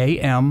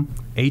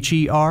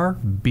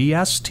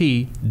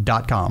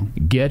 TEAMHERBST.com.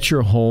 Get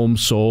your home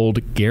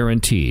sold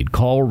guaranteed.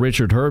 Call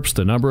Richard Herbst.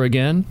 The number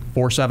again?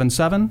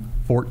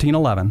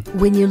 477-1411.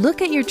 When you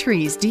look at your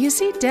trees, do you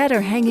see dead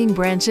or hanging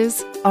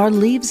branches? Are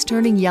leaves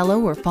turning yellow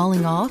or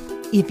falling off?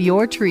 If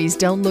your trees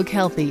don't look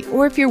healthy,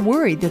 or if you're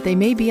worried that they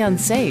may be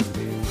unsafe,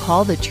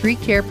 call the tree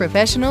care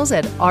professionals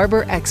at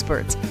Arbor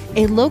Experts,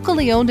 a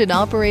locally owned and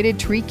operated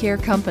tree care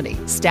company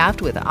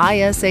staffed with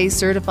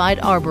ISA-certified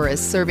arborists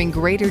serving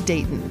Greater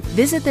Dayton.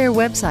 Visit their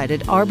website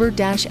at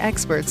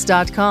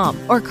arbor-experts.com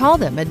or call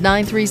them at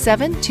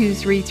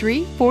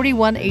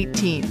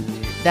 937-233-4118.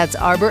 That's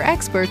Arbor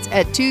Experts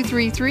at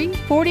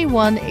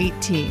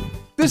 233-4118.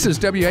 This is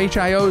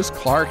WHIO's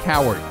Clark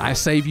Howard. I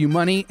save you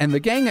money, and the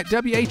gang at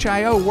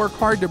WHIO work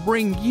hard to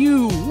bring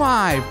you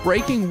live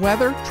breaking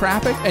weather,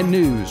 traffic, and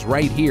news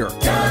right here.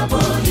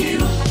 WHIO.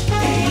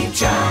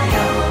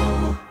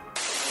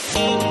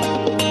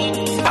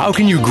 How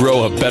can you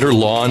grow a better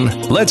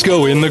lawn? Let's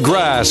go in the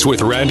grass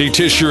with Randy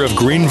Tisher of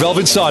Green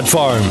Velvet Sod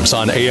Farms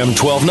on AM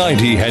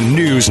 1290 and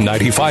News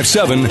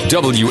 95.7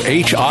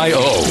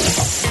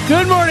 WHIO.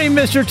 Good morning,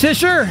 Mr.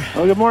 Tisher.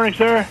 Oh, good morning,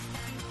 sir.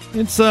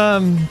 It's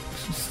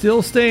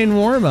still staying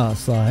warm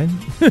outside.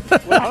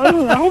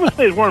 Well, I hope it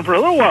stays warm for a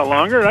little while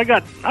longer. I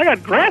got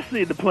grass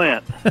seed to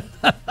plant.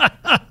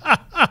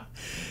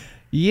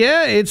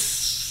 Yeah,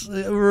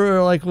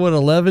 we're like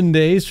 11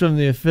 days from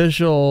the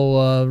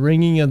official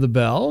ringing of the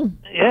bell.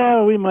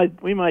 Yeah, we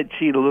might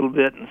cheat a little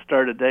bit and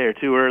start a day or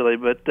two early,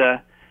 but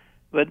yeah,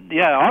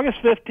 August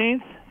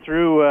 15th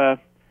through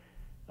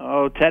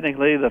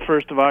technically the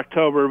 1st of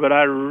October. But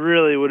I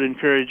really would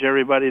encourage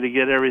everybody to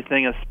get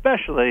everything,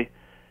 especially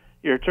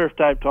your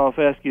turf-type tall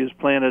fescues,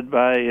 planted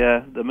by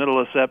the middle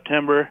of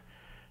September.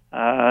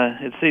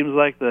 It seems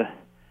like the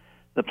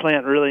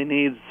plant really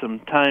needs some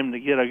time to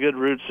get a good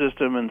root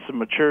system and some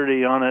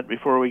maturity on it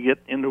before we get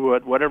into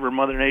whatever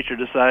Mother Nature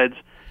decides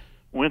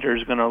winter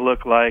is going to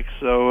look like.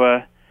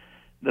 So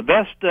the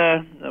best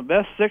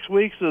 6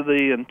 weeks of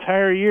the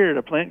entire year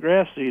to plant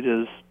grass seed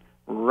is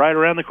right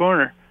around the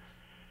corner.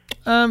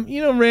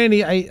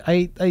 Randy,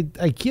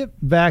 I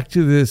get back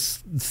to this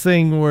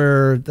thing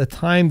where the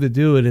time to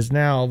do it is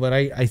now, but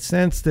I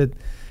sense that,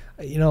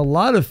 a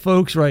lot of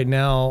folks right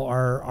now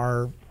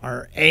are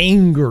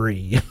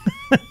angry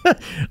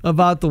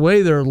about the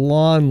way their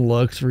lawn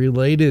looks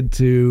related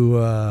to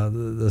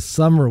the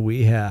summer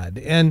we had.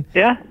 And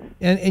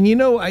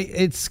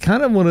it's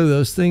kind of one of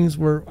those things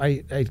where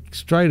I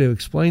try to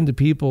explain to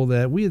people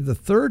that we've had the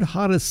third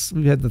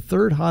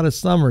hottest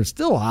summer. It's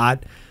still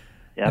hot.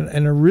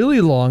 In a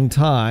really long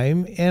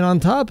time, and on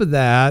top of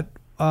that,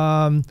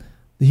 the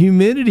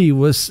humidity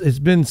has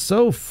been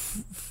so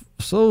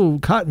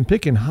cotton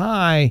picking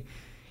high.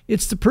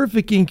 It's the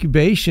perfect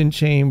incubation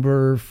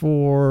chamber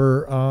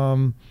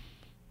for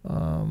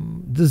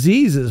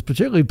diseases,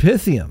 particularly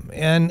Pythium,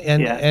 and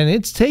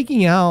it's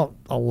taking out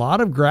a lot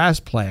of grass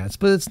plants.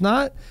 But it's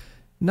not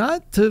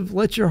to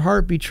let your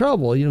heart be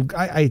troubled.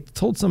 I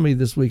told somebody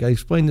this week. I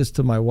explained this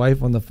to my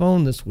wife on the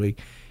phone this week.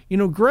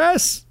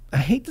 Grass. I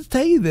hate to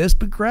tell you this,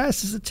 but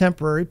grass is a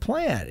temporary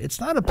plant.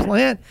 It's not a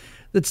plant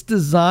that's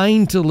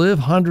designed to live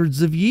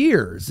hundreds of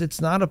years.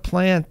 It's not a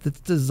plant that's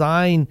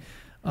designed,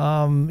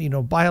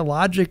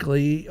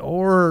 biologically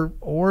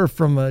or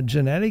from a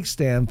genetic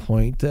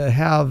standpoint to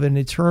have an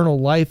eternal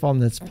life on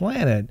this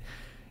planet.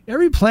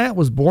 Every plant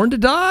was born to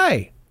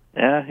die.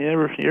 Yeah,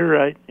 you're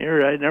right. You're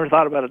right. Never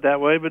thought about it that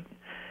way, but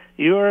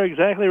you are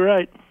exactly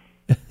right.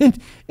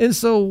 And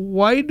so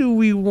why do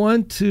we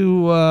want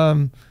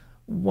to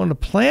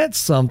plant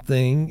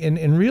something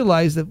and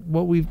realize that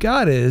what we've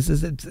got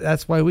is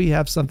that's why we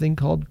have something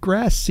called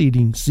grass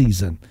seeding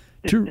season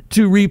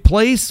to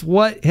replace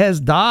what has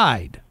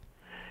died.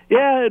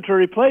 Yeah, to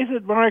replace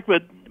it, Mark,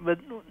 but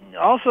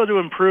also to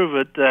improve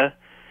it.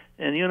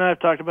 And you and I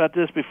have talked about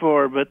this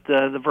before, but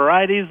the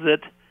varieties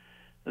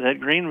that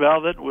Green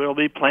Velvet will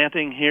be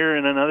planting here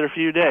in another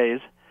few days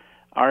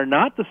are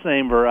not the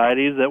same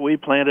varieties that we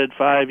planted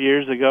 5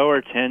 years ago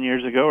or 10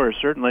 years ago or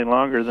certainly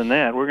longer than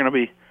that. We're going to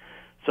be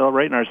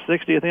celebrating our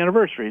 60th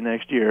anniversary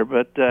next year,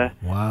 but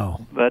wow!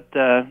 But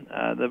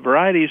the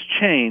varieties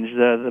change.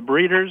 The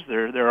breeders,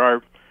 there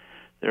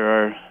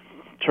are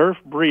turf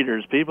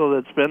breeders, people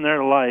that spend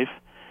their life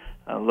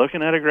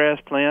looking at a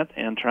grass plant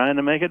and trying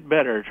to make it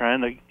better,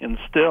 trying to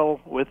instill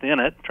within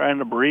it, trying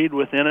to breed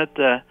within it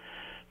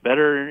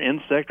better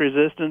insect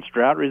resistance,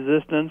 drought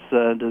resistance,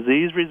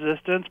 disease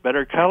resistance,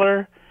 better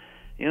color.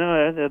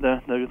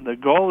 The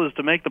goal is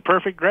to make the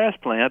perfect grass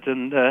plant,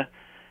 and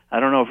I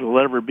don't know if it'll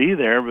ever be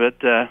there,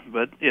 but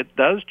it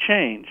does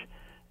change.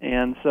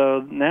 And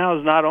so now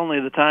is not only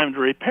the time to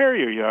repair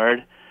your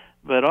yard,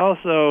 but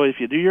also if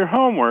you do your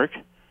homework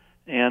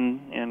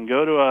and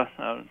go to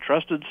a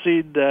trusted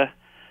seed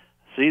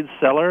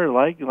seller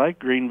like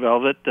Green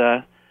Velvet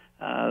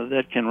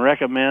that can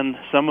recommend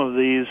some of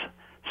these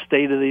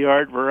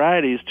state-of-the-art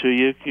varieties to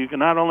you, you can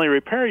not only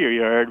repair your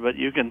yard, but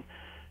you can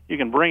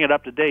bring it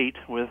up to date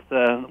with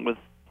the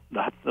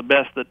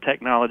best that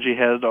technology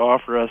has to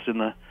offer us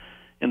in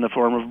the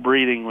form of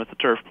breeding with the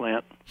turf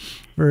plant.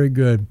 Very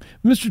good.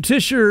 Mr.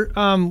 Tisher,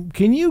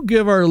 can you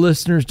give our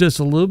listeners just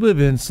a little bit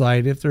of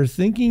insight if they're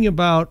thinking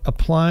about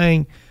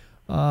applying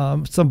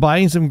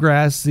buying some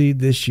grass seed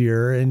this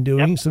year and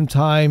doing some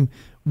time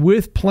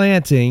with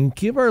planting?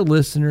 Give our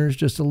listeners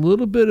just a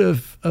little bit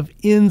of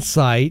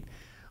insight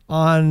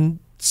on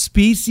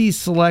species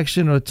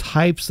selection or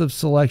types of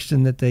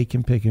selection that they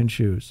can pick and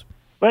choose.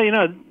 Well,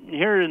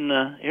 here in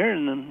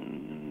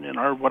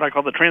our what I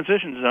call the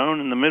transition zone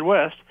in the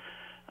Midwest,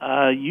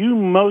 you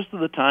most of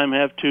the time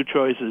have two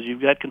choices.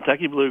 You've got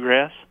Kentucky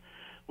bluegrass,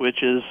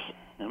 which is,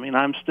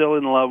 I'm still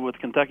in love with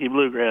Kentucky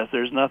bluegrass.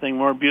 There's nothing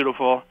more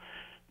beautiful,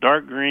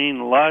 dark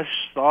green,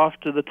 lush,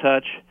 soft to the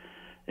touch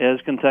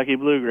as Kentucky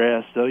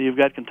bluegrass. So you've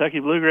got Kentucky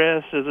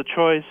bluegrass as a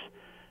choice,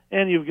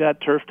 and you've got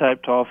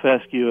turf-type tall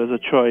fescue as a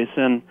choice.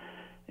 And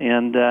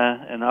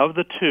of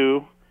the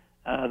two,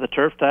 the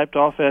turf-type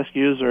tall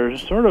fescues are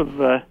sort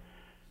of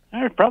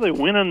they're probably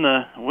winning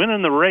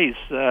the race.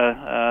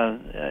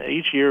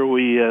 Each year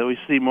we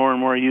see more and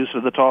more use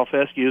of the tall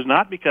fescues,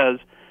 not because,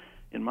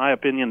 in my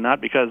opinion,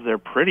 not because they're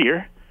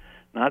prettier,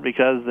 not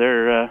because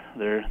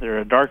they're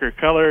a darker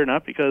color,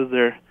 not because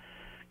they're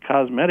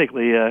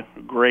cosmetically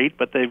great,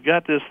 but they've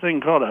got this thing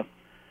called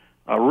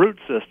a root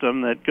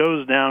system that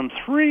goes down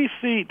 3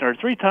 feet or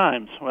 3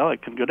 times. Well,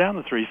 it can go down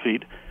to 3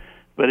 feet,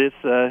 but it's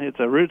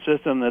a root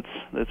system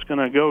that's going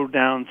to go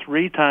down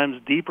 3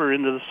 times deeper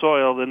into the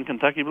soil than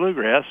Kentucky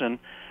bluegrass, and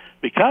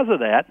because of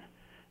that,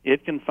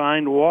 it can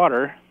find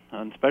water,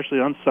 especially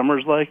on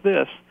summers like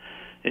this.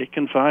 It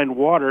can find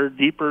water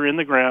deeper in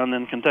the ground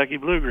than Kentucky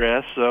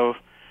bluegrass. So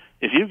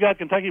if you've got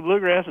Kentucky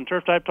bluegrass and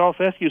turf-type tall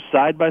fescue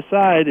side by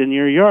side in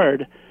your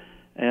yard,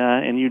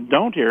 and you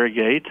don't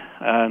irrigate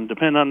and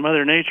depend on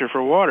Mother Nature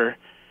for water,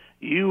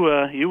 you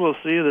will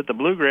see that the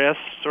bluegrass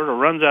sort of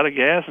runs out of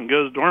gas and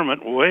goes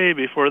dormant way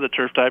before the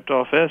turf-type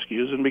tall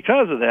fescues. And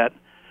because of that,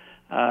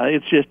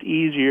 it's just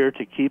easier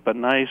to keep a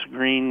nice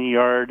green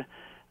yard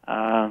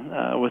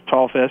with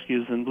tall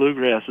fescues than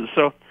bluegrasses.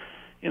 So,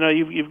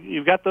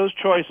 you've got those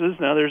choices.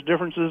 Now, there's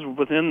differences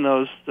within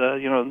those.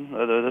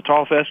 The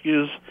tall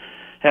fescues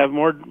have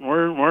more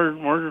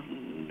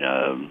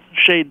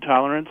shade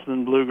tolerance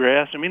than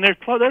bluegrass. I mean, there's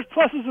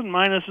pluses and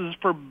minuses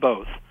for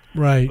both.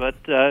 Right. But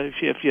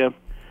if you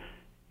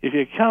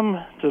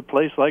come to a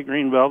place like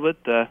Green Velvet,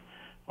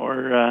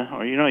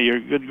 or your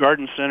good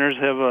garden centers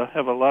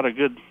have a lot of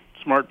good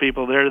smart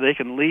people there. They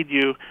can lead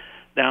you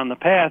down the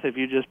path if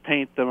you just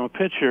paint them a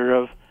picture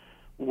of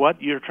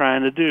what you're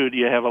trying to do. Do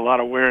you have a lot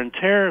of wear and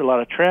tear, a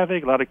lot of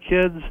traffic, a lot of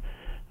kids,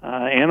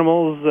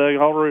 animals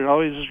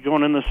always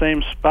going in the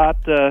same spot,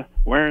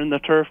 wearing the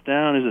turf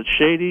down? Is it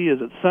shady?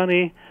 Is it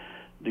sunny?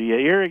 Do you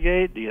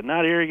irrigate? Do you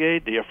not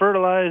irrigate? Do you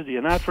fertilize? Do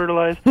you not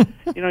fertilize?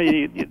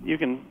 You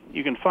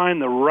can find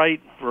the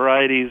right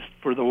varieties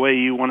for the way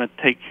you want to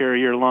take care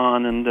of your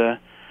lawn, and there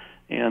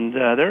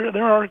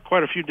are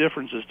quite a few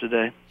differences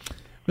today.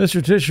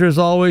 Mr. Tisher, as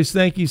always,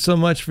 thank you so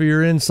much for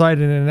your insight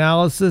and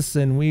analysis,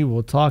 and we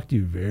will talk to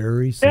you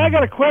very soon. Hey, I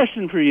got a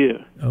question for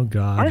you. Oh,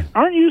 God.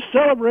 Aren't you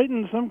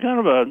celebrating some kind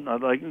of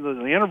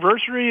the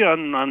anniversary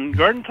on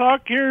Garden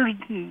Talk here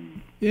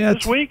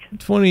this week?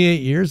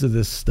 28 years of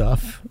this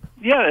stuff.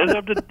 Yeah, as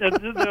of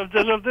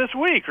this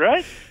week,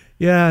 right?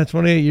 Yeah,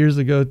 28 years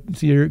ago.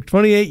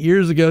 28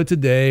 years ago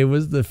today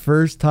was the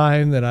first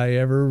time that I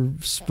ever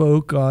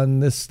spoke on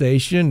this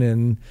station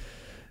and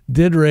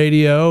did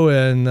radio,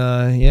 and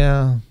 28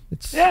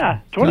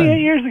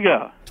 years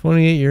ago.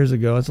 28 years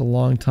ago. It's a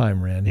long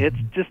time, Randy. It's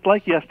just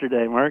like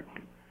yesterday, Mark.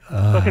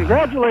 So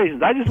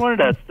congratulations. I just wanted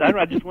to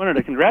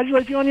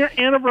congratulate you on your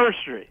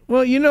anniversary.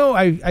 Well,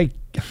 I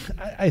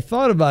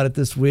thought about it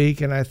this week,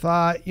 and I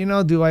thought,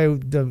 do I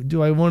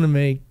want to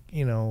make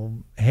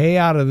hay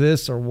out of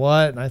this or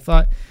what? And I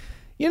thought,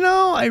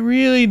 I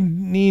really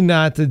need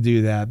not to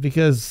do that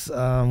because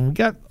we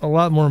got a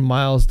lot more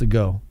miles to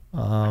go.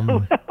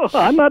 Well,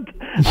 I'm not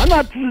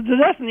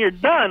suggesting you're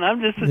done.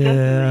 I'm just suggesting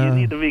that you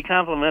need to be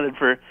complimented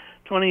for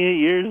 28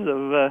 years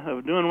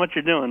of doing what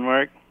you're doing,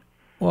 Mark.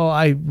 Well,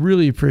 I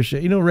really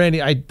appreciate it.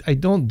 Randy, I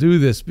don't do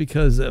this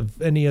because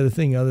of any other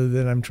thing other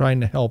than I'm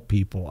trying to help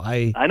people.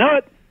 I know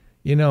it.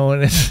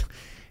 And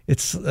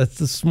it's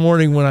this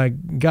morning when I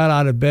got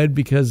out of bed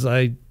because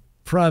I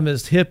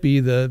promised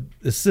Hippie, the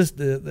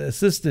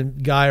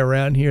assistant guy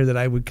around here, that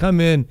I would come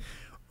in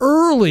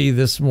early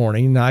this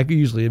morning. Now, I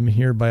usually am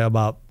here by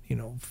about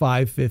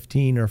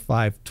 5:15 or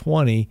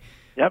 5:20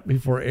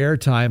 before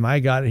airtime. I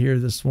got here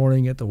this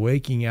morning at the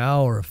waking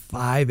hour of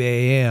 5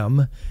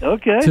 a.m.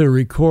 to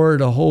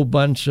record a whole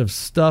bunch of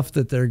stuff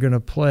that they're going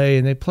to play,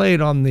 and they play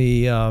it on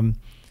the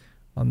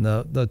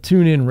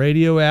TuneIn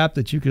radio app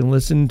that you can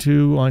listen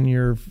to on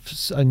your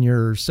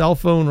cell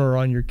phone or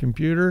on your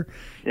computer.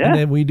 Yeah. And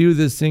then we do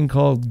this thing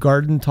called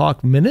Garden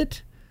Talk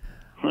Minute.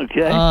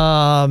 Okay.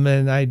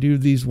 And I do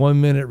these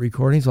 1-minute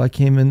recordings. So I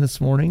came in this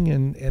morning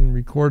and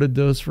recorded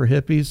those for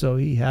Hippie, so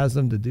he has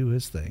them to do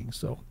his thing.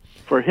 So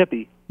for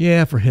Hippie.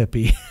 Yeah, for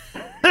Hippie.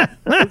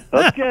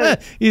 Okay.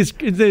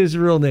 His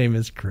real name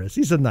is Chris.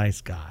 He's a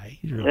nice guy.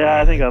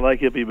 I think I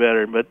like Hippie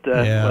better, but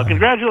well,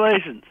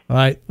 congratulations. All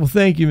right. Well,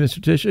 thank you,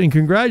 Mr. Tish, and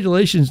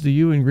congratulations to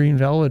you and Green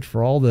Velvet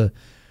for all the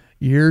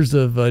years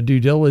of due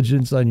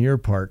diligence on your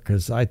part.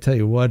 Because I tell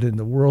you what, in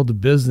the world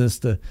of business,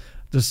 to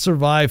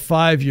survive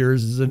 5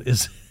 years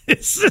is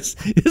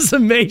a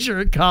major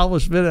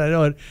accomplishment. I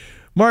know it.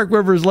 Mark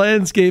Weber's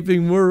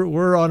Landscaping,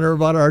 we're on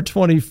about our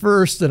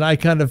 21st, and I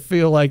kind of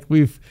feel like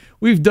we've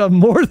done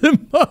more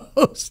than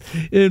most,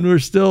 and we're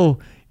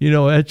still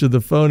answer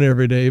the phone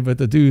every day. But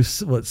to do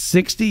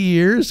 60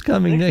 years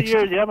coming 60 next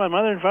years, yeah. My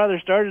mother and father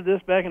started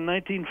this back in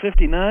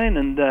 1959,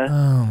 and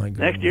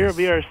next year will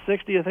be our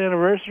 60th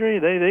anniversary.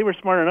 They were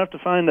smart enough to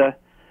find a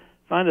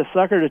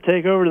sucker to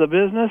take over the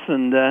business,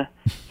 and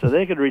so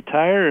they could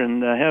retire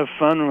and have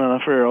fun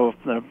for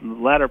the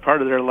latter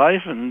part of their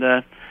life, and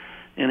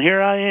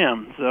here I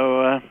am.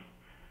 So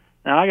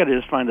now I got to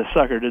just find a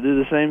sucker to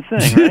do the same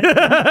thing, right?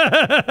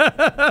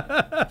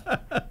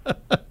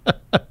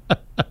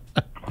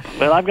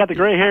 Well, I've got the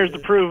gray hairs to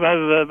prove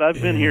I've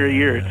been here a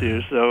year or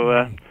two. So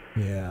and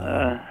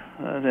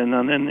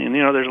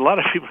there's a lot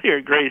of people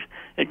here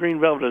at Green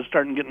Velvet that's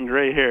starting getting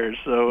gray hairs.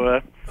 So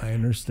I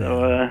understand.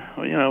 So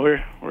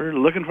we're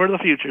looking for the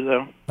future,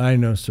 though. I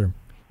know, sir.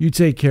 You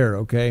take care,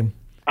 okay?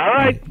 All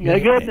right. Yeah,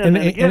 good. And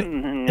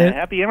again,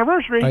 happy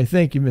anniversary. I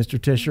thank you, Mr.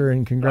 Tisher,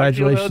 and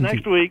congratulations. Talk to you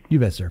next week. You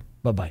bet, sir.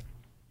 Bye-bye.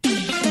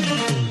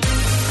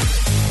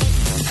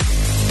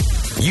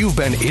 You've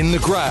been In the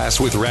Grass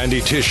with Randy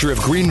Tisher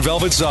of Green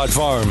Velvet Sod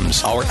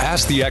Farms. Our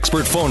Ask the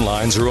Expert phone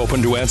lines are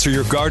open to answer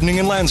your gardening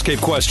and landscape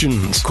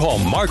questions. Call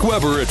Mark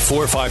Weber at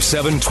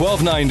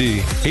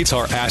 457-1290. It's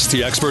our Ask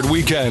the Expert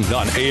weekend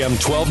on AM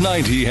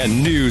 1290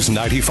 and News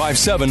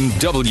 95.7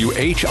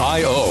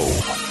 WHIO.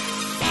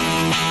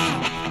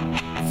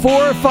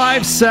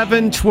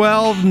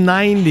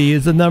 457-1290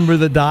 is the number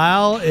to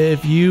dial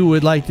if you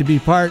would like to be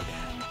part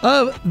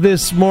of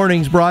this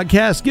morning's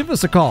broadcast. Give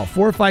us a call,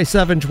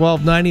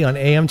 457-1290 on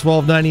AM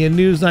 1290 and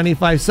News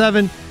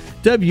 95.7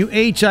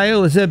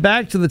 WHIO. Let's head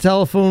back to the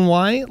telephone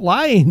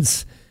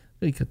lines.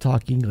 We could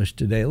talk English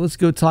today. Let's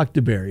go talk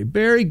to Barry.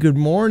 Barry, good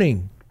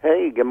morning.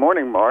 Hey, good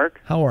morning, Mark.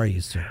 How are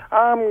you, sir?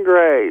 I'm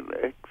great,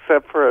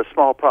 except for a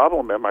small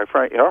problem in my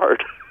front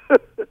yard.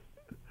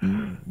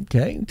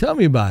 Okay, tell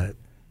me about it.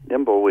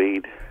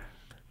 Nimbleweed.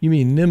 You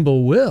mean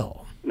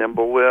Nimble-Will?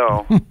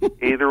 Nimble-Will.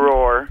 Either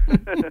or.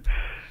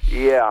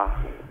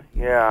 Yeah.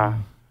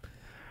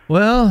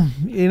 Well,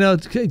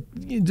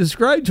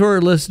 describe to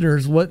our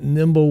listeners what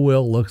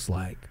Nimble-Will looks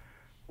like.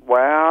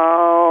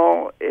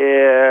 Well,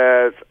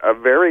 it's a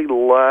very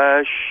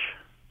lush,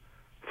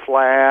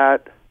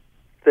 flat,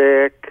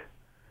 thick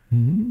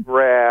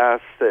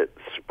grass that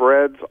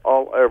spreads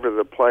all over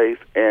the place,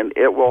 and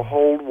it will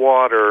hold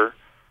water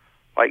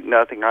like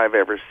nothing I've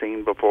ever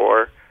seen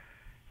before,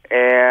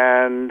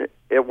 and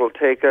it will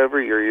take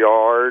over your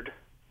yard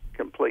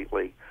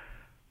completely.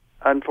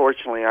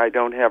 Unfortunately, I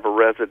don't have a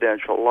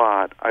residential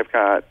lot. I've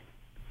got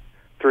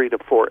 3 to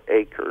 4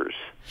 acres.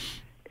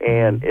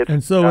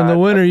 And so in the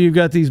winter, you've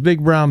got these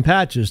big brown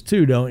patches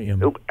too, don't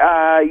you?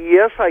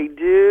 Yes, I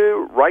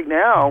do. Right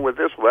now, with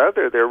this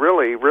weather, they're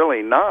really,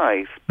 really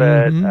nice.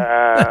 But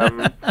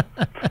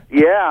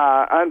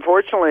yeah,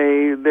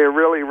 unfortunately, they're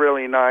really,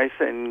 really nice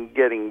and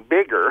getting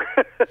bigger.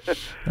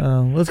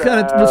 Let's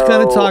kind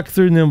of talk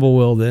through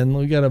Nimble-Will then.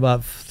 We got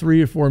about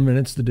 3 or 4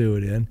 minutes to do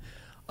it in.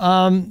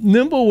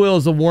 Nimble-Will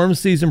is a warm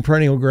season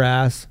perennial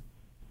grass,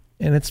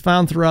 and it's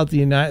found throughout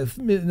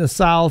the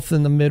South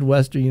and the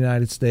Midwestern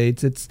United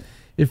States.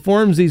 It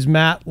forms these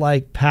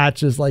mat-like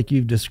patches like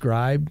you've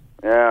described.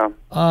 Yeah.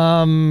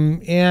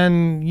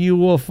 And you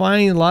will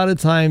find a lot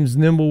of times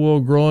Nimble-Will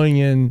growing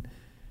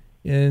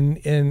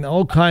in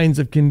all kinds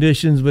of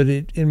conditions, but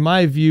in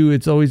my view,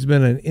 it's always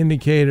been an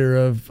indicator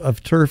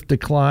of turf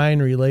decline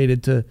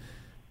related to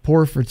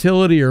poor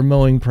fertility or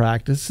mowing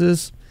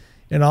practices,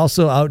 and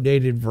also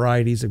outdated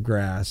varieties of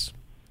grass.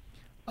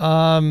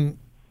 And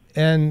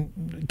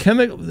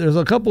there's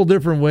a couple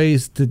different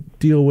ways to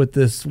deal with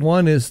this.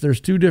 One is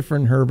there's 2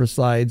 different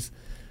herbicides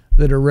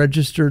that are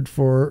registered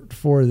for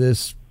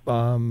this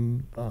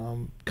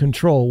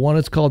control. One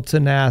is called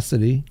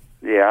Tenacity.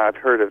 Yeah, I've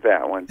heard of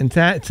that one. And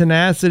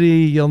Tenacity,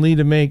 you'll need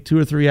to make 2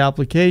 or 3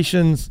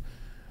 applications,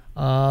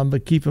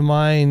 but keep in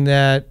mind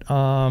that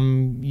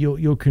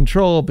you'll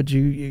control, but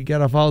you got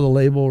to follow the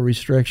label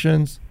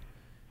restrictions.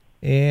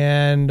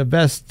 And the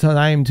best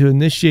time to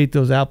initiate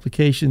those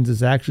applications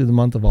is actually the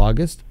month of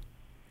August.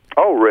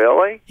 Oh,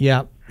 really?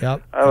 Yep.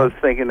 I was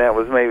thinking that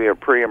was maybe a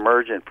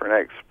pre-emergent for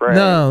next spring.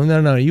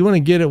 No. You want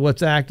to get it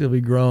what's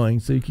actively growing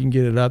so you can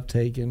get it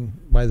uptaken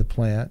by the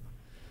plant.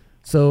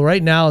 So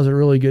right now is a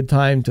really good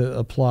time to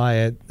apply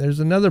it. There's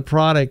another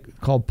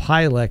product called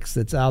Pylex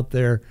that's out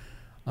there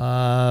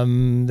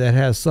that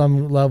has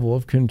some level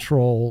of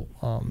control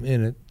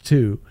in it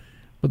too.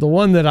 But the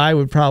one that I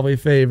would probably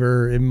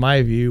favor, in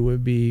my view,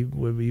 would be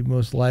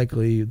most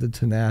likely the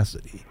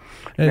Tenacity.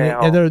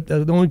 And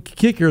the only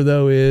kicker,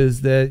 though,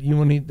 is that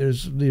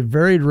there's the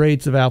varied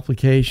rates of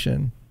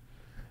application.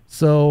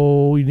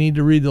 So you need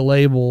to read the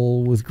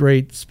label with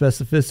great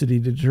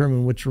specificity to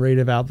determine which rate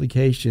of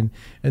application,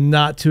 and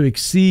not to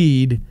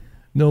exceed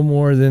no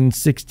more than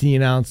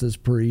 16 ounces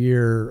per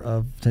year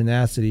of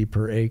Tenacity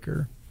per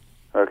acre.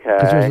 Okay.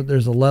 Because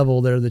there's a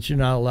level there that you're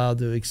not allowed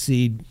to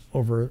exceed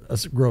over a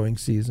growing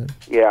season.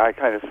 Yeah, I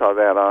kind of saw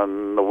that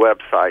on the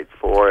website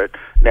for it.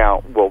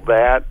 Now, will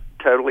that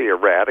totally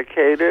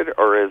eradicate it,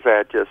 or is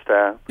that just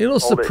It'll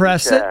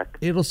suppress it.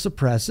 It'll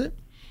suppress it.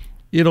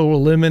 It'll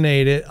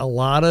eliminate it, a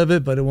lot of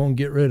it, but it won't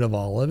get rid of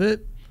all of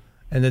it.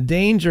 And the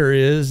danger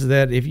is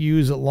that if you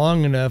use it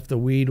long enough,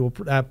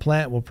 that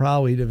plant will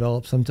probably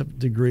develop some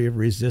degree of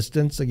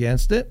resistance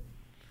against it.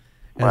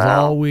 As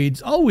all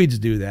weeds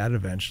do that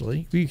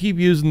eventually. If you keep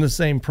using the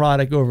same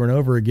product over and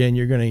over again,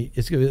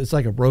 it's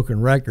like a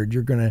broken record.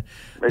 It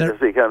just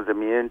becomes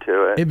immune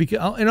to it.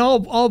 And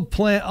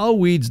all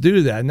weeds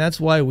do that, and that's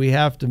why we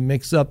have to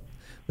mix up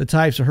the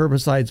types of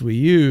herbicides we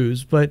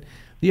use. But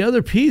the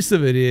other piece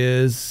of it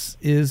is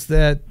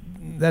that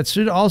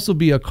should also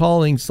be a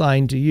calling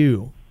sign to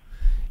you.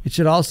 It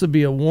should also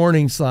be a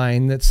warning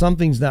sign that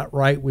something's not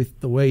right with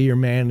the way you're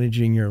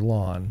managing your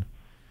lawn.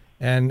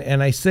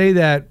 And I say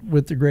that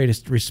with the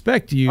greatest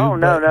respect to you. Oh,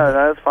 no,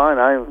 that's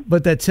fine.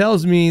 But that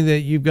tells me that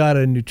you've got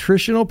a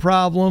nutritional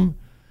problem,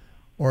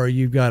 or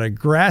you've got a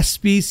grass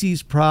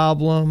species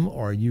problem,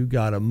 or you've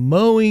got a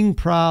mowing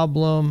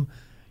problem.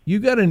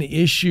 You've got an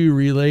issue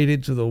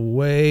related to the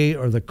way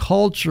or the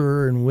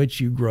culture in which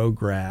you grow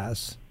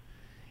grass.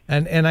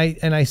 And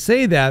I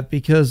say that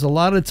because a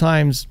lot of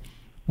times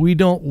we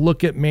don't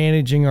look at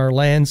managing our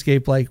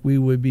landscape like we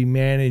would be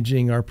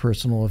managing our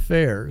personal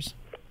affairs.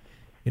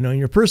 In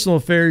your personal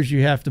affairs,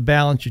 you have to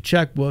balance your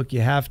checkbook.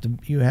 You have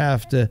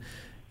to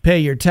pay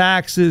your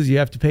taxes. You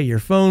have to pay your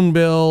phone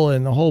bill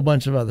and a whole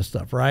bunch of other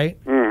stuff,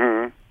 right?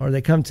 Mm-hmm. Or they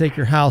come take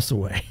your house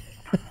away.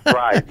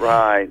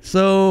 Right.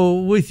 So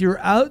with your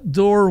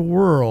outdoor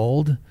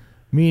world,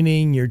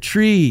 meaning your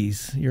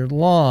trees, your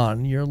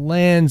lawn, your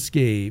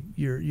landscape,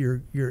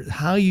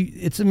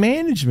 it's a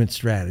management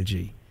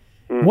strategy.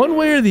 Mm-hmm. One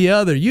way or the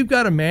other, you've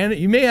got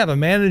you may have a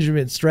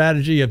management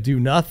strategy of do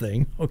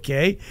nothing,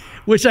 okay,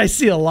 which I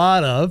see a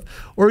lot of,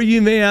 or you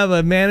may have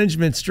a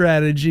management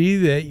strategy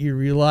that you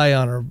rely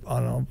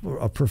on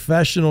a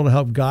professional to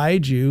help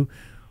guide you,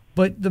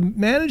 But the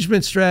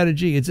management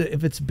strategy,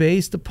 if it's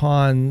based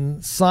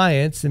upon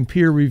science and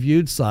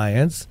peer-reviewed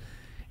science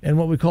and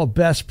what we call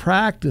best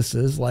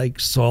practices like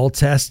soil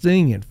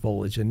testing and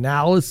foliage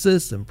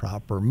analysis and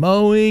proper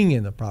mowing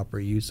and the proper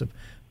use of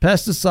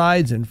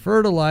pesticides and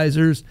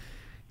fertilizers,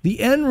 the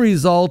end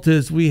result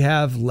is we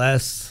have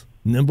less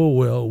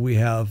nimble-will, we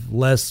have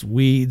less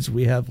weeds,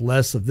 we have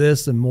less of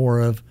this and more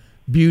of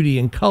beauty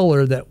and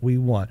color that we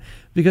want.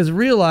 Because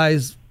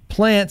realize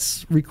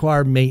plants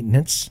require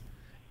maintenance.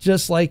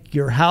 Just like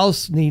your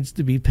house needs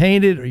to be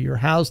painted or your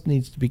house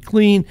needs to be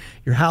clean,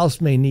 your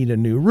house may need a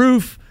new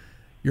roof.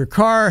 Your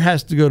car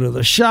has to go to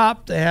the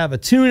shop to have a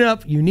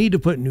tune-up. You need to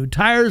put new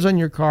tires on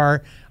your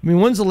car. I mean,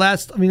 when's the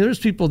last? I mean, there's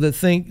people that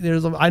think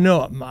I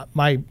know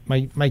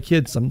my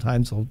kids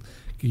sometimes will.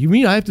 You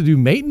mean I have to do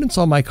maintenance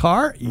on my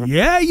car?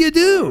 Yeah, you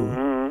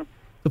do.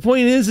 The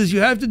point is you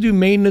have to do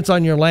maintenance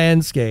on your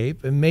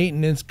landscape, and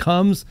maintenance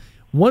comes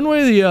one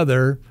way or the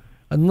other.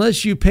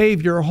 Unless you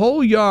pave your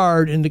whole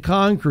yard into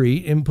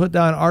concrete and put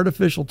down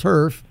artificial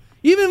turf,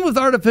 even with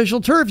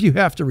artificial turf, you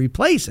have to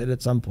replace it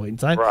at some point in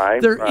time.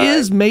 Right, There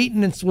is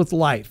maintenance with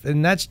life,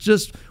 and that's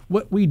just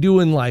what we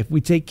do in life.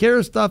 We take care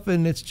of stuff,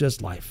 and it's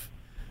just life.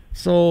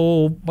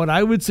 So what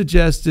I would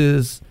suggest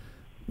is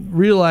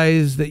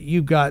realize that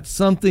you've got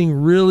something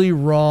really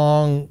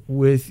wrong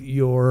with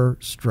your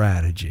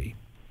strategy.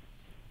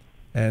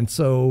 And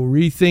so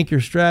rethink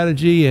your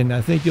strategy, and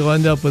I think you'll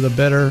end up with a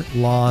better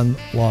lawn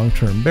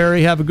long-term.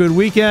 Barry, have a good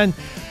weekend.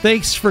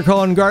 Thanks for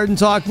calling Garden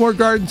Talk. More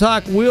Garden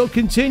Talk will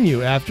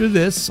continue after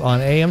this on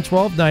AM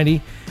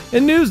 1290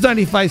 and News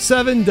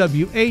 95.7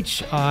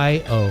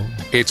 WHIO.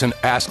 It's an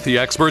Ask the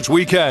Experts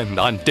weekend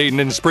on Dayton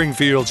and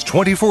Springfield's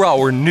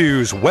 24-hour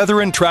news, weather,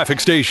 and traffic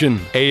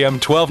station. AM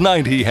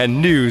 1290 and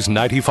News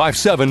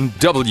 95.7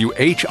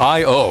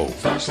 WHIO.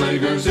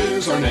 Stockslagers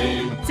is our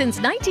name.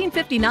 Since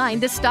 1959,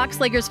 the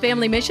Stockslagers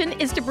family mission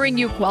is to bring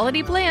you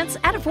quality plants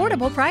at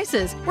affordable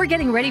prices. We're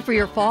getting ready for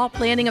your fall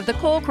planting of the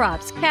cole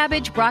crops,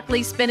 cabbage,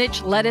 broccoli,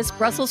 spinach, lettuce,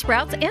 Brussels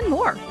sprouts, and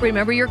more.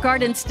 Remember, your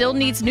garden still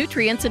needs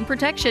nutrients and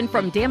protection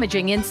from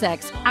damaging insects.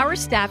 Our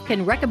staff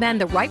can recommend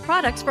the right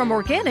products from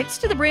organics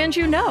to the brands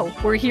you know.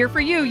 We're here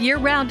for you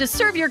year-round to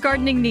serve your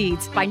gardening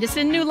needs. Find us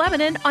in New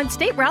Lebanon on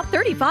State Route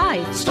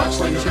 35.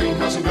 Stockslagers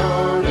Greenhouse and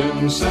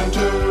Garden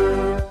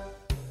Center.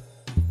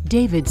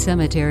 David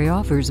Cemetery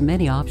offers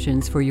many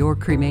options for your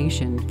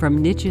cremation,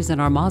 from niches in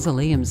our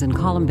mausoleums and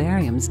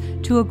columbariums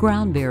to a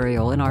ground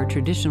burial in our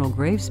traditional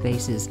grave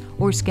spaces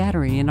or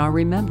scattering in our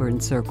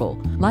remembrance circle.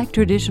 Like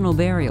traditional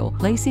burial,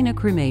 placing a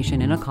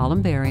cremation in a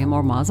columbarium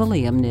or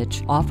mausoleum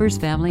niche offers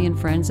family and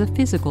friends a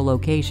physical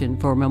location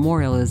for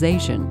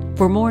memorialization.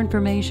 For more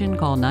information,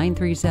 call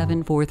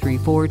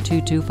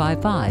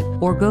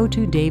 937-434-2255 or go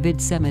to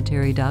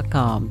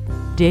davidcemetery.com.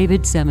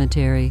 David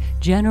Cemetery,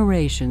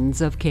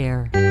 generations of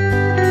care.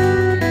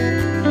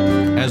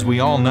 As we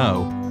all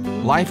know,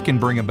 life can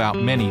bring about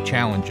many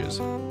challenges.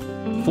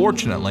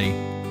 Fortunately,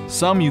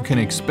 some you can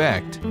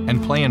expect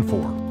and plan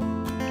for.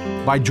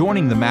 By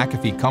joining the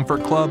McAfee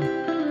Comfort Club,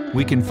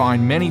 we can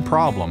find many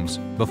problems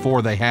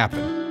before they happen.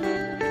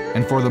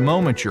 And for the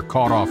moment you're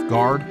caught off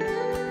guard,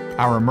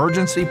 our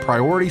emergency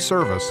priority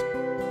service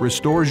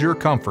restores your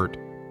comfort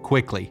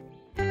quickly.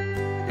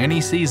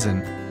 Any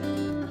season,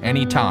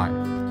 any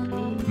time.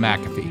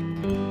 McAfee.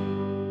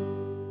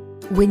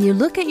 When you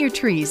look at your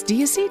trees, do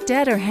you see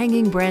dead or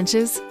hanging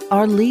branches?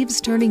 Are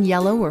leaves turning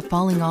yellow or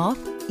falling off?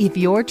 If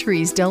your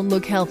trees don't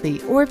look healthy,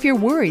 or if you're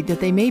worried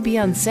that they may be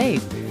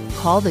unsafe,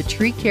 call the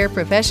tree care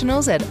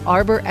professionals at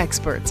Arbor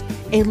Experts,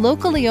 a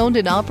locally owned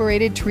and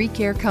operated tree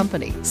care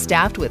company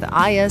staffed with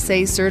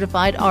ISA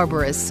certified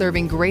arborists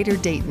serving Greater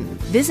Dayton.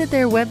 Visit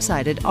their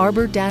website at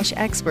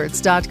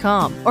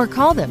arbor-experts.com or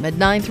call them at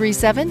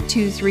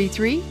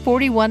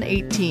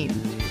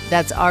 937-233-4118.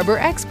 That's Arbor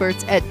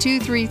Experts at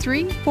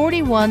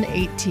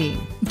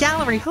 233-4118.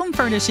 Gallery Home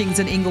Furnishings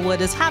in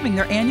Inglewood is having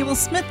their annual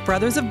Smith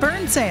Brothers of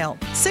Bern sale.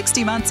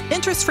 60 months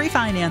interest-free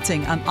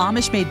financing on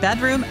Amish-made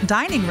bedroom,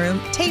 dining room,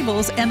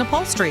 tables, and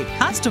upholstery.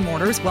 Custom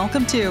orders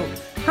welcome too.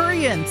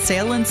 Hurry in,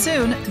 sale ends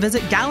soon.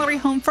 Visit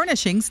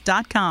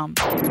GalleryHomeFurnishings.com.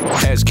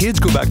 As kids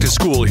go back to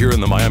school here in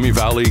the Miami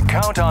Valley,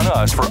 count on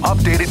us for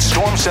updated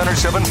Storm Center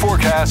 7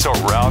 forecasts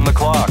around the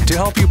clock to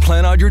help you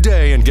plan out your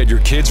day and get your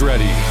kids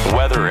ready.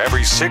 Weather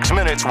every 6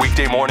 minutes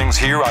weekday mornings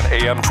here on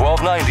AM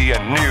 1290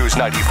 and News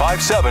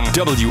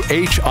 95.7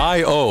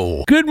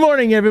 WHIO. Good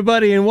morning,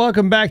 everybody, and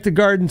welcome back to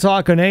Garden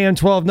Talk on AM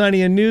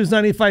 1290 and News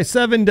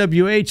 95.7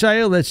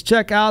 WHIO. Let's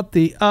check out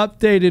the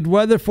updated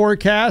weather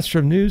forecast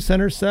from News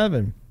Center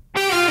 7.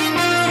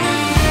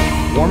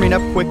 Warming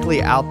up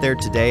quickly out there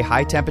today.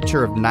 High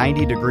temperature of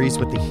 90 degrees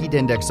with the heat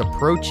index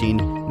approaching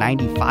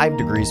 95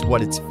 degrees,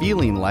 what it's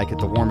feeling like at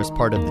the warmest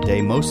part of the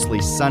day.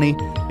 Mostly sunny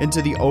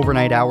into the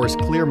overnight hours.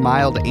 Clear,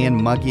 mild, and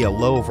muggy. A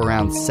low of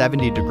around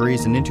 70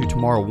 degrees. And into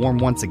tomorrow, warm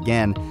once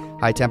again.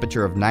 High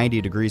temperature of 90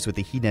 degrees with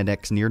the heat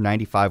index near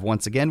 95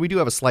 once again. We do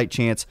have a slight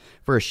chance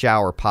for a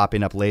shower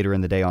popping up later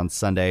in the day on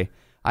Sunday.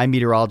 I'm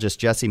meteorologist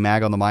Jesse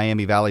Mag on the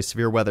Miami Valley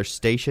Severe Weather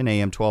Station,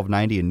 AM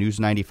 1290 and News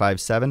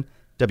 95.7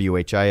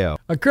 WHIO.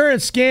 A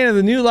current scan of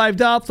the new live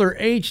Doppler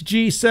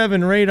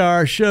HG7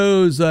 radar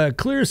shows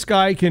clear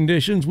sky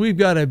conditions. We've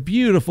got a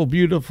beautiful,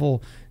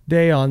 beautiful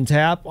day on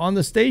tap on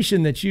the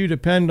station that you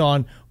depend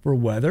on for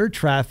weather,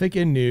 traffic,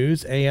 and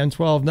news. AM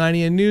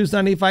 1290 and News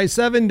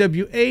 95.7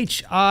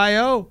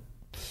 WHIO.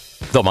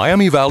 The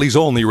Miami Valley's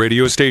only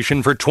radio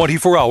station for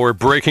 24-hour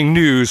breaking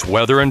news,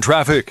 weather, and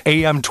traffic.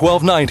 AM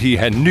 1290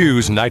 and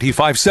News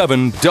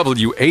 95.7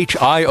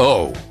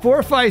 WHIO.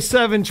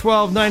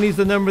 457-1290 is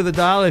the number of the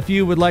dial if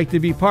you would like to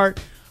be part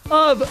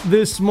of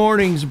this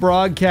morning's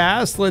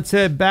broadcast. Let's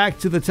head back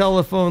to the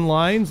telephone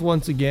lines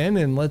once again,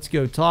 and let's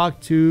go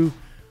talk to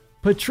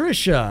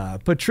Patricia.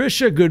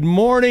 Patricia, good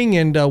morning,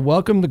 and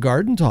welcome to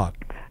Garden Talk.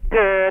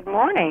 Good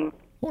morning.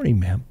 Morning,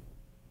 ma'am.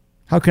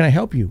 How can I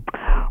help you?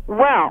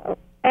 Well,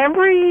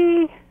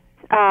 every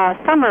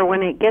summer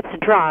when it gets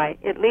dry,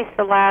 at least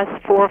the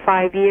last 4 or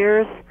 5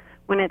 years,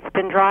 when it's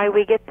been dry,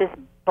 we get this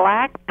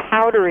black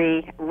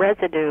powdery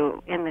residue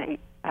in the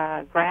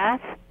grass.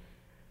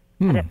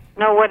 I don't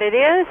know what it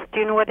is.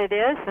 Do you know what it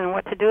is and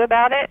what to do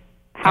about it?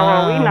 How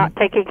are we not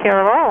taking care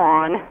of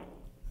our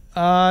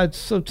lawn?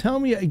 So tell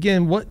me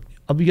again, what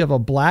you have a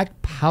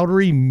black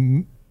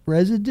powdery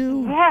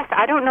residue? Yes,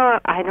 I don't know.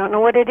 I don't know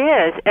what it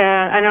is.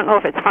 I don't know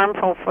if it's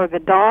harmful for the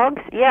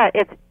dogs. Yeah,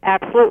 it's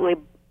absolutely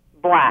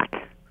black,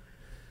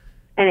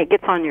 and it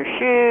gets on your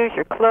shoes,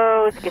 your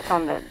clothes, gets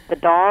on the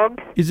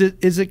dogs. Is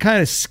it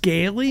kind of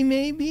scaly,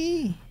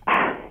 maybe?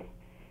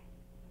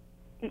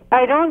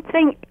 I don't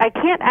think I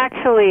can't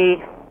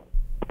actually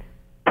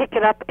pick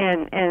it up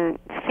and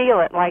feel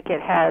it like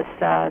it has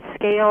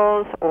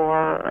scales,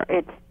 or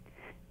it's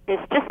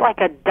just like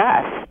a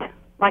dust.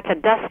 Like a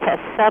dust has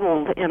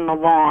settled in the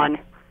lawn,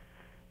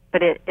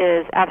 but it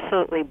is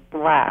absolutely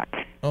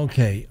black.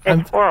 Okay.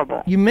 It's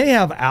horrible. You may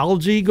have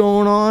algae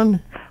going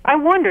on. I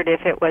wondered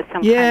if it was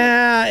some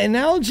and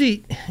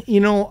algae,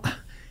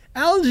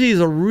 algae is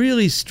a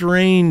really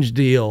strange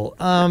deal.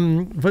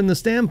 From the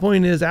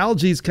standpoint is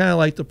algae is kind of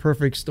like the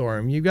perfect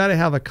storm. You've got to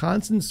have a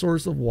constant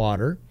source of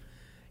water.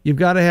 You've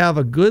got to have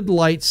a good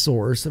light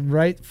source,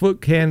 right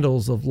foot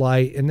candles of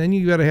light, and then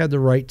you've got to have the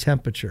right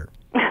temperature.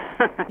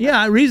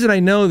 Yeah, the reason I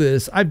know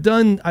this, I've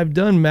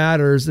done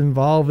matters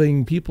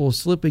involving people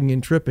slipping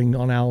and tripping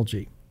on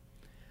algae.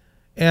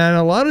 And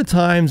a lot of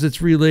times it's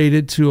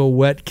related to a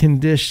wet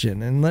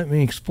condition. And let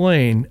me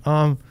explain.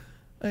 I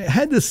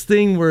had this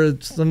thing where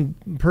some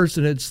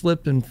person had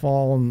slipped and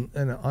fallen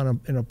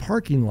in a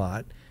parking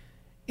lot.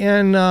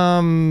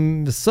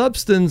 And the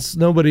substance,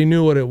 nobody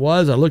knew what it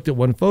was. I looked at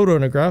one photo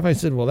and a graph. I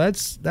said, well,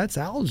 that's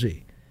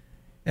algae.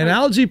 And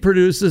algae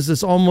produces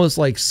this almost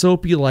like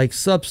soapy-like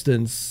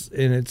substance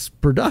in its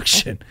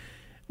production.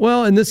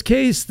 Well, in this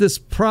case, this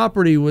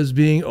property was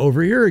being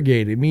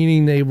over-irrigated,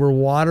 meaning they were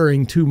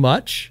watering too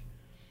much.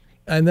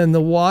 And then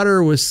the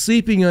water was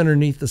seeping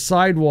underneath the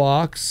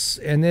sidewalks.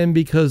 And then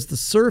because the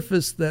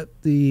surface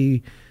that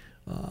the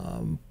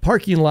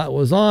parking lot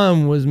was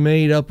on was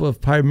made up of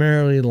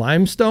primarily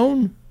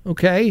limestone,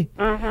 okay?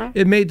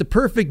 It made the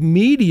perfect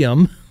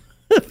medium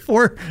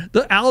for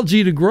the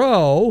algae to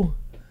grow.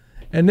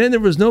 And then there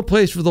was no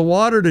place for the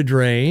water to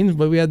drain,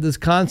 but we had this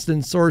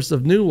constant source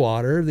of new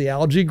water. The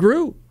algae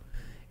grew.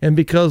 And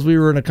because we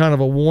were in a kind of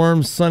a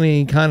warm,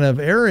 sunny kind of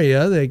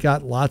area, they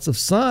got lots of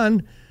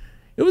sun.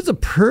 It was a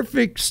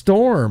perfect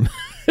storm.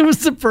 It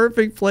was the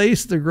perfect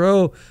place to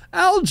grow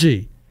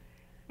algae.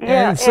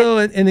 Yeah, and so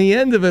in the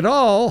end of it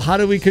all, how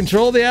do we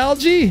control the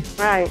algae?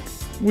 Right.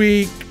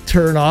 We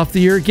turn off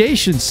the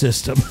irrigation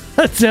system.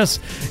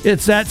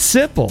 It's that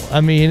simple.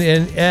 I mean,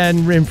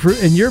 and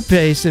in your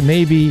case, it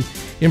may be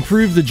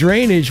improve the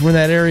drainage when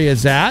that area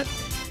is at,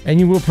 and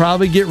you will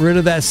probably get rid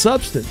of that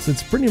substance.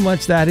 It's pretty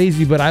much that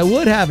easy, but I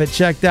would have it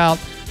checked out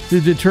to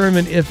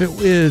determine if it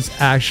is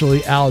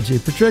actually algae.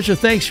 Patricia,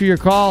 thanks for your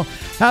call.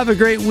 Have a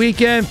great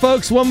weekend.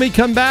 Folks, when we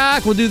come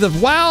back, we'll do the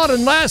wild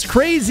and last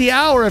crazy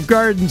hour of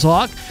Garden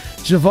Talk.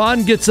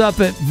 Javon gets up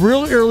at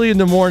real early in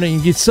the morning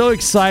and gets so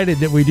excited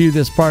that we do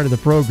this part of the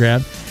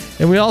program.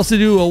 And we also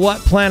do a What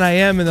Plant I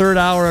Am in the third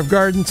hour of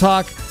Garden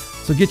Talk.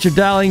 So get your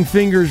dialing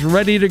fingers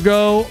ready to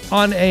go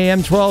on AM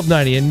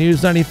 1290 and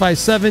News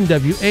 95.7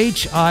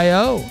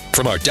 WHIO.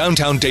 From our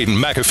downtown Dayton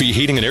McAfee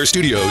Heating and Air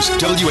Studios,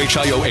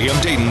 WHIO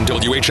AM Dayton,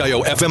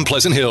 WHIO FM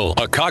Pleasant Hill,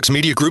 a Cox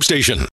Media Group station.